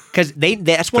 Because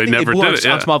that's one thing they blew on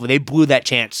Smallville. They blew that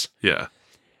chance. Yeah.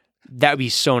 That would be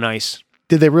so nice.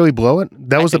 Did they really blow it?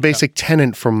 That was the basic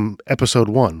tenet from episode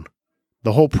 1.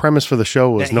 The whole premise for the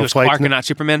show was no flights, Clark and not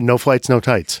Superman. No flights, no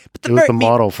tights. It was the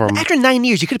model from. After 9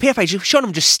 years, you could have paid off. You showed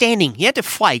him just standing. You had to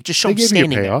fly. Just show him standing.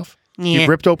 They gave you a payoff. You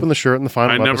ripped open the shirt in the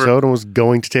final episode and was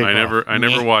going to take off. I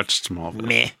never watched Smallville.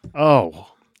 Meh. Oh,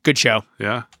 good show.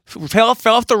 Yeah, fell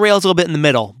off the rails a little bit in the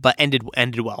middle, but ended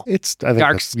well. It's I think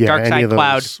Dark Side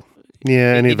Cloud.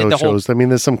 Yeah, any they of did those the whole- shows. I mean,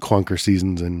 there's some clunker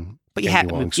seasons and But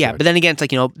but then again, it's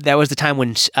like, that was the time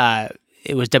when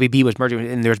it was WB was merging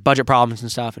and there was budget problems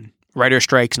and stuff and writer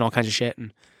strikes and all kinds of shit.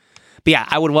 But yeah,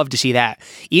 I would love to see that.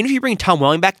 Even if you bring Tom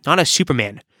Welling back, not as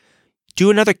Superman,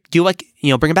 bring him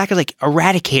back as like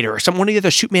Eradicator or one of the other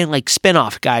Superman like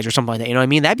spinoff guys or something like that. You know what I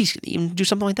mean? Even do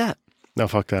something like that. No,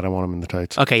 fuck that. I want him in the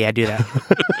tights. Okay, yeah, do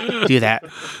that. Do that.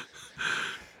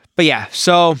 But yeah,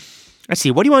 so let's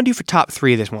see. What do you want to do for top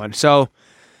 3 of this one? So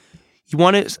you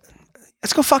want to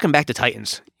let's go fucking back to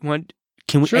Titans.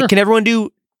 Sure. Can everyone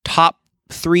do top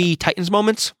 3 Titans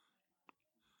moments?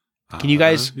 Can you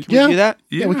guys we do that?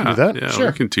 Yeah, we can do that. Yeah, Sure.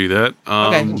 we can do that.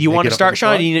 Okay. Do you want to it up start, on the Sean?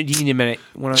 spot? Do you need a minute?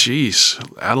 Jeez,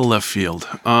 out of left field.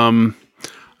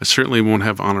 I certainly won't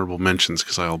have honorable mentions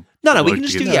because I'll. No, I'd we like can to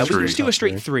just get do to we can three. just do a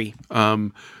straight 3.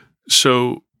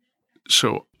 So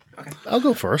I'll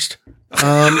go first.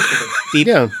 Beep.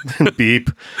 Yeah, beep.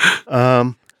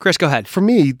 Chris, go ahead. For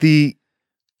me,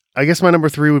 I guess my number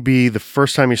 3 would be the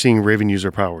first time you're seeing Raven use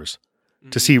her powers.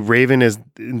 To see Raven as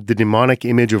the demonic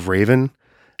image of Raven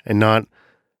and not,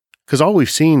 because all we've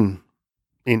seen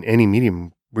in any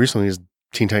medium recently is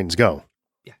Teen Titans Go.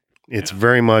 Yeah. It's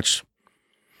very much,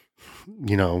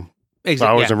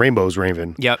 flowers and rainbows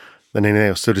Raven Yep. than anything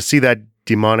else. So to see that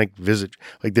demonic visage,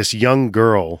 like this young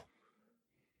girl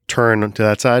turn to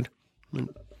that side,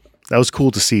 that was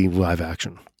cool to see live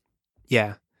action.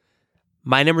 Yeah.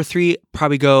 My number 3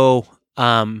 probably go.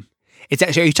 It's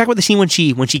actually. Are you talking about the scene when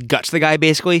she guts the guy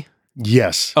basically?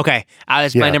 Yes. Okay,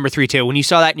 that's my Yeah. number 3 too. When you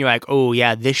saw that and you're like, oh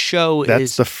yeah, this show That's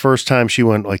is. the first time she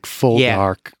went like full Yeah.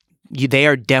 dark. They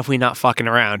are definitely not fucking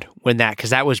around when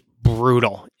because that was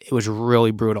brutal. It was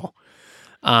really brutal.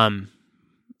 So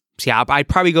yeah, I'd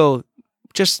probably go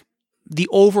just the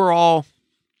overall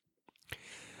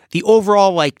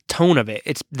like tone of it.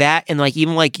 It's that and like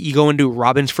even like you go into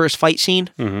Robin's first fight scene.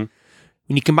 Mhm.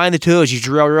 When you combine the two of those,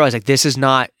 you realize like it's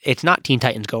not Teen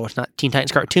Titans Go. It's not Teen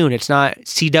Titans Cartoon. It's not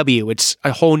CW. It's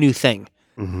a whole new thing.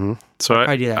 Mm-hmm. So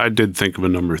I'd do that. I did think of a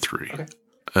number 3. Okay.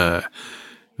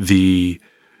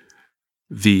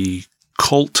 The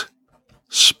cult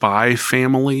spy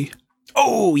family,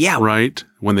 Oh yeah, right?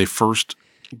 When they first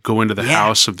go into the Yeah.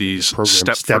 house of these Program,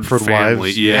 Stepford family,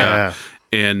 wives. yeah.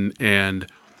 And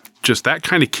just that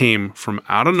kind of came from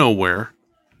out of nowhere,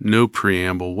 no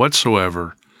preamble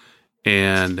whatsoever.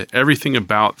 And everything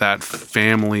about that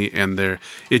family and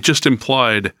it just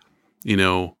implied,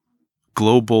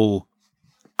 global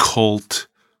cult.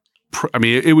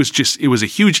 It was a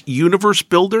huge universe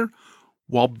builder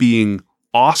while being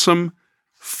awesome,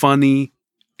 funny,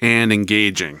 and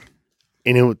engaging.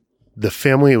 And the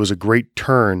family, it was a great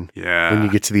turn Yeah. when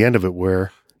you get to the end of it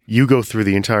where you go through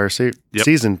the entire Yep.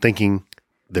 season thinking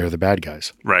they're the bad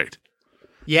guys. Right.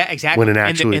 yeah, exactly. When And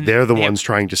actually and they're the they have- ones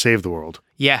trying to save the world.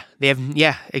 Yeah, they have.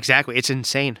 Yeah, exactly. It's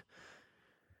insane.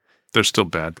 They're still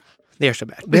bad. They are so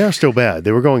bad. They are still bad.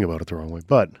 They were going about it the wrong way.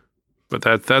 But But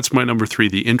that's my number 3,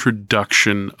 the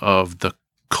introduction of the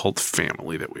cult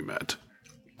family that we met.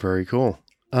 very cool.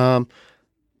 I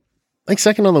think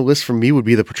second on the list for me would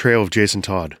be the portrayal of Jason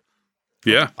Todd.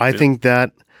 Yeah. I think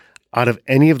that out of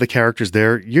any of the characters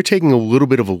there, you're taking a little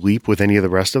bit of a leap with any of the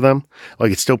rest of them.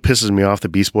 Like, it still pisses me off that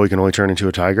Beast Boy can only turn into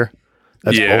a tiger.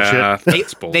 That's bullshit.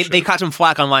 That's bullshit. They caught some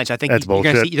flack online, so I think That's you're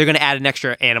gonna bullshit. they're going to add an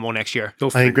extra animal next year. They'll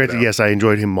I think, figure it granted, out. yes, I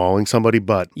enjoyed him mauling somebody,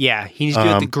 but Yeah, he needs to do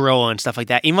like the gorilla and stuff like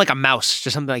that. Even like a mouse,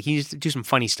 just something like he needs to do some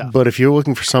funny stuff. if you're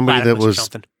looking for somebody that Platypus or was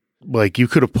something. like you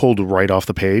could have pulled right off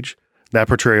the page, that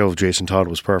portrayal of Jason Todd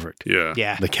was perfect. Yeah.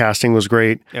 Yeah, The casting was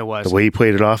great. it was. The way he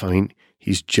played it off, I mean,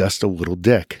 he's just a little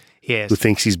dick He is. who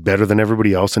thinks he's better than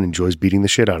everybody else and enjoys beating the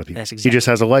shit out of people. That's He exactly- just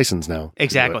has a license now.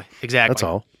 Exactly. That's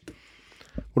all.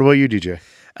 What about you, DJ?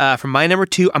 For my number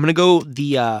 2, I'm gonna go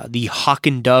the Hawk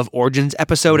and Dove Origins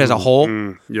episode as a whole.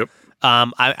 Yep.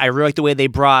 I really like the way they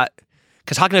brought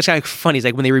because Hawk and Dove's kind of funny. It's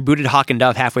like when they rebooted Hawk and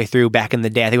Dove halfway through back in the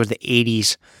day. I think it was the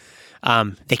 80s.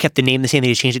 They kept the name the same. They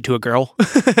just changed it to a girl.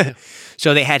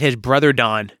 So they had his brother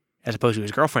Don as opposed to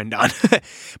his girlfriend Don.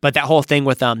 But that whole thing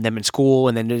with them in school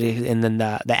and then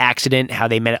the accident, how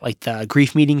they met at like the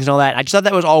grief meetings and all that. I just thought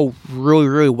that was all really,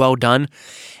 really well done.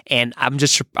 And I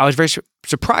was very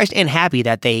surprised and happy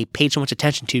that they paid so much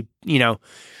attention to,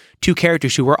 two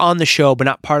characters who were on the show but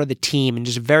not part of the team and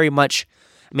just very much,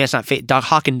 I mean, it's not fake.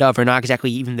 Hawk and Dove are not exactly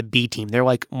even the B team. They're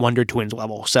like Wonder Twins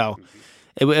level. So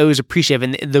it was appreciative.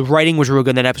 And the writing was real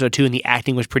good in that episode too. And the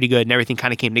acting was pretty good and everything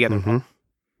kind of came together.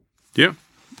 Yeah.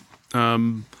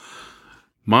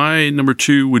 My number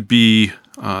 2 would be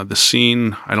the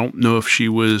scene. I don't know if she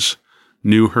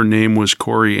knew her name was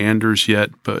Corey Anders yet,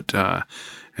 but I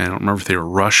don't remember if they were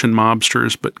Russian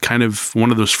mobsters, but kind of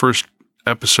one of those first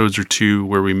episodes or two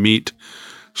where we meet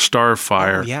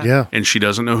Starfire. Oh, yeah. Yeah. And she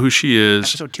doesn't know who she is.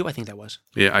 Episode 2, I think that was.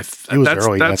 Yeah, was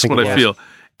early, I that's think what it I was. feel.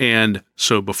 And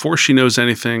so before she knows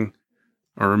anything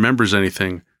or remembers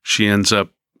anything, she ends up,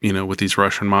 with these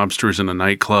Russian mobsters in a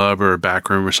nightclub or a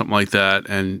back room or something like that.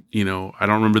 And, I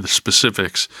don't remember the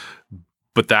specifics,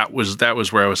 but that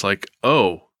was where I was like,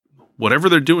 oh, whatever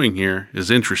they're doing here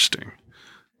is interesting.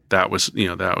 That was it.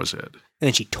 And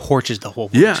then she torches the whole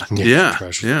place. Yeah.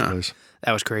 Trashes the place.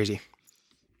 That was crazy.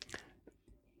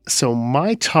 So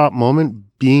my top moment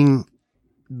being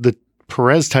the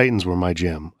Perez Titans were my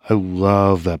jam. I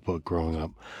love that book growing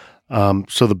up.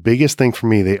 So the biggest thing for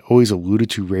me, they always alluded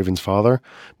to Raven's father,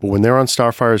 but when they're on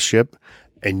Starfire's ship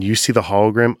and you see the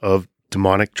hologram of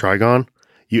demonic Trigon,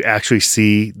 you actually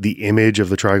see the image of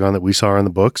the Trigon that we saw in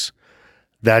the books.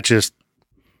 That just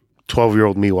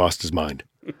 12-year-old me lost his mind.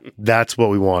 That's what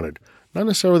we wanted. Not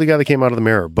necessarily the guy that came out of the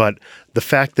mirror, but the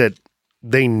fact that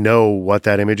they know what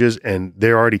that image is and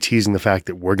they're already teasing the fact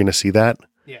that we're going to see that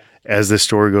as this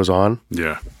story goes on.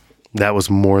 Yeah. That was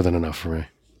more than enough for me.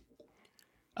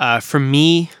 For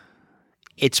me,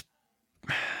 it's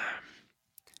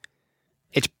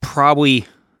probably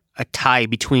a tie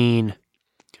between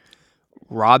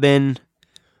Robin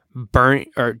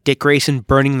Dick Grayson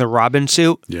burning the Robin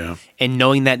suit, and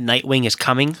knowing that Nightwing is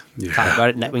coming. Yeah. Talk about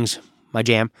it. Nightwing's my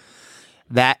jam.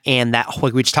 That and that,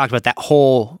 like we just talked about, that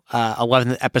whole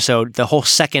 11th episode, the whole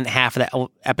second half of that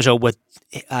episode with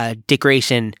Dick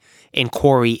Grayson and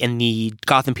Corey and the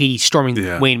Gotham PD storming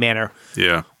Wayne Manor,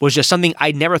 was just something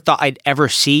I never thought I'd ever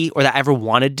see or that I ever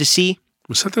wanted to see.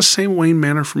 Was that the same Wayne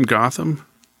Manor from Gotham?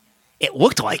 It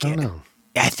looked like it. know.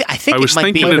 I think I was it might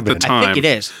thinking be. at the time. I think it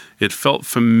is. It felt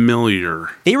familiar.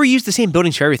 They reused the same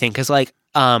buildings for everything because, like,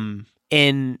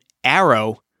 in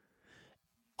Arrow,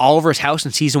 Oliver's house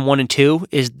in season 1 and 2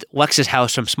 is Lex's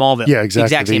house from Smallville. Yeah, exactly.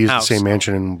 Exact They same used house. the same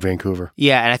mansion in Vancouver.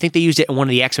 Yeah, and I think they used it in one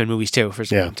of the X-Men movies too for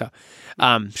some reason. So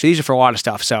they use it for a lot of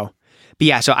stuff. So, but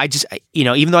yeah, so I just,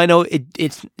 even though I know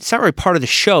it's not really part of the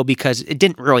show because it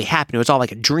didn't really happen. It was all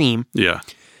like a dream. Yeah.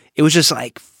 It was just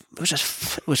like,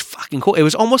 it was fucking cool. It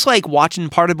was almost like watching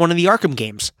part of one of the Arkham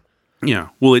games. Yeah.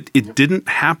 Well, it didn't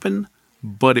happen,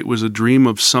 but it was a dream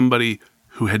of somebody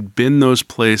who had been those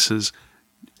places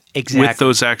with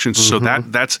those actions.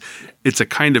 Mm-hmm. So it's a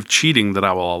kind of cheating that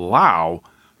I will allow.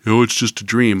 It's just a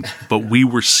dream. But we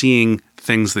were seeing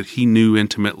things that he knew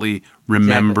intimately,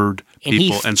 remembered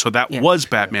people. And so that was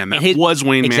Batman. That was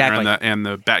Wayne Manor and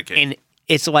the Batcave. And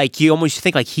it's like, you almost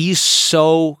think like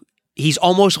he's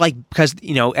almost like, because,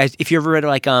 as if you ever read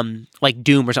like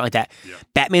Doom or something like that,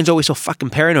 Batman's always so fucking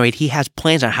paranoid. He has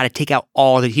plans on how to take out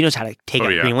he knows how to take out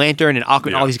Green Lantern and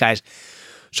Aquaman, all these guys.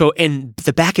 So in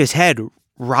the back of his head,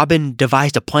 Robin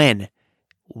devised a plan.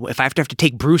 If I have to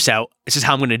take Bruce out, this is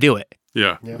how I'm going to do it.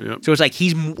 Yeah. So it's like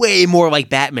he's way more like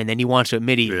Batman than he wants to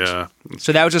admit he is. Yeah.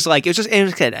 So that was just like, it was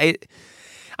good.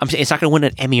 I'm saying it's not going to win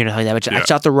an Emmy or anything like that, but I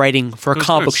thought the writing for a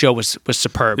comic book show was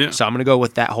superb. Yeah. So I'm going to go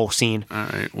with that whole scene. All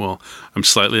right. Well, I'm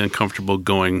slightly uncomfortable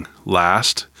going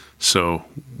last, so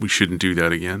we shouldn't do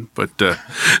that again. But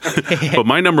but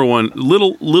my number one,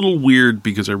 little weird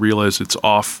because I realize it's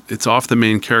off the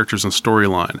main characters and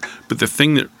storyline. But the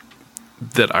thing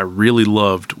that I really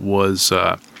loved was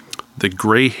the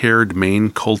gray-haired main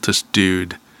cultist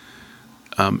dude.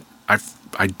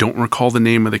 I don't recall the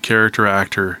name of the character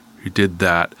actor who did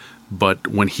that, but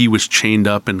when he was chained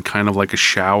up in kind of like a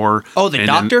shower. Oh, the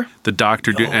doctor? The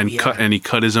doctor he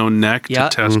cut his own neck to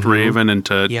test Raven and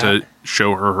to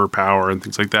show her power and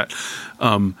things like that.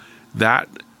 That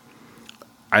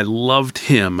I loved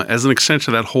him as an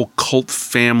extension of that whole cult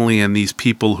family and these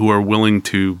people who are willing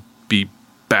to be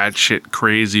batshit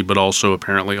crazy, but also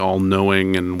apparently all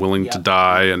knowing and willing to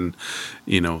die. And,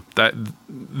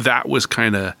 that was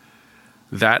kind of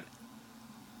that.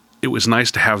 It was nice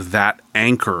to have that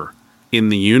anchor in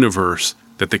the universe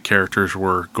that the characters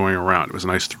were going around. It was a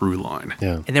nice through line.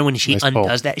 Yeah. And then when she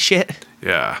undoes that shit.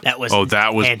 Yeah. That was badass.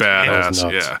 That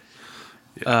was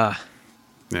Yeah.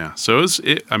 Yeah. So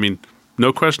I mean,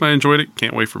 no question I enjoyed it.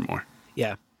 Can't wait for more.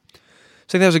 Yeah.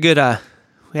 So that was a good,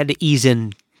 we had to ease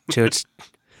in to it.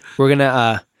 We're going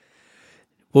to,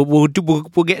 we'll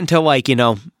get into like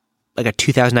a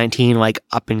 2019, like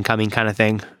up and coming kind of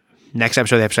thing. Next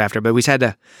episode, the episode after. But we just had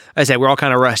to, I said, we're all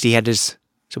kind of rusty.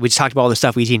 So we just talked about all the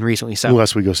stuff we've seen recently. So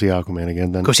unless we go see Aquaman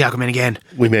again, then go see Aquaman again.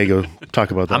 We may go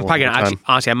talk about that. I'm probably going to,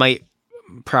 honestly, I might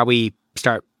probably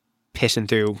start pissing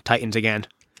through Titans again.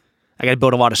 I got to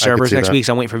build a lot of servers next week,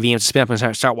 so I'm waiting for VMs to spin up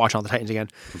and start watching all the Titans again.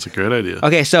 That's a great idea.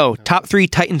 Okay, so top 3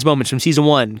 Titans moments from season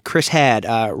 1. Chris had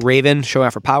Raven showing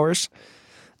off her powers,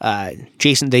 the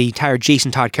entire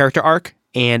Jason Todd character arc,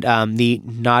 and the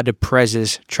nod to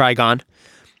Perez's Trigon.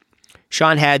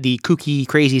 Sean had the kooky,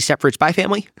 crazy Separate Spy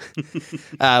Family.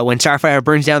 When Starfire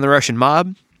burns down the Russian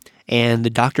mob. And the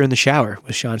doctor in the shower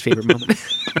was Sean's favorite moment.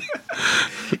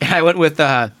 And I went with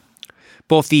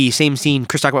both the same scene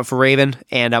Chris talked about for Raven,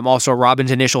 and also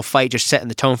Robin's initial fight just setting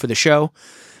the tone for the show.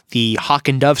 The Hawk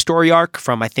and Dove story arc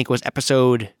from, I think it was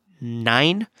episode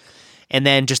 9. And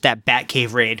then just that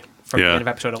Batcave raid from the end of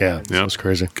episode 11. Yeah, that was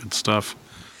crazy. Good stuff.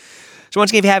 So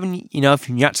once again, if you haven't, if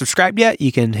you're not subscribed yet,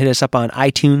 you can hit us up on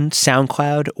iTunes,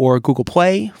 SoundCloud, or Google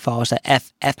Play. Follow us at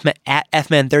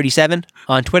FMan37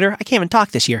 on Twitter. I can't even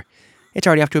talk this year. It's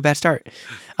already off to a bad start.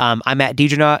 I'm at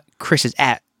DJNaut. Chris is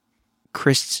at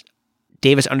Chris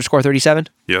Davis _37.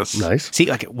 Yes. Nice. See,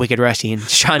 like Wicked Rusty, and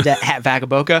Sean's at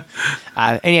Vagaboka.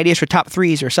 Any ideas for top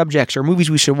 3s or subjects or movies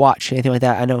we should watch? Anything like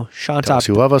that? I know Sean's Tell us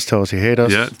you love us. Tell us you hate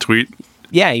us. Yeah, tweet.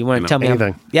 Yeah, you want to tell me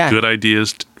anything. Good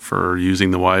ideas for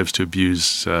using the wives to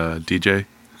abuse DJ.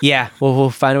 Yeah,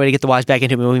 we'll find a way to get the wives back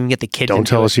into it. We'll even get the kids. Don't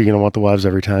tell us you're going to want the wives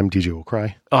every time. DJ will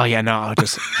cry. Oh yeah, no, I'll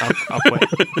quit.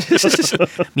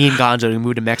 Me and Gonzo we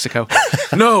moved to Mexico.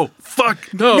 No,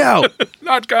 fuck, no, No.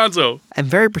 not Gonzo. I'm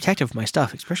very protective of my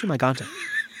stuff, especially my Gonzo.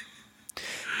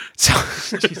 So,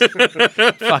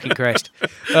 fucking Christ.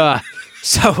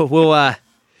 So we'll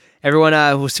everyone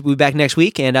we'll be back next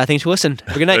week, and thanks for listening.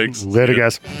 Have a good night. Thanks. Later,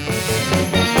 guys.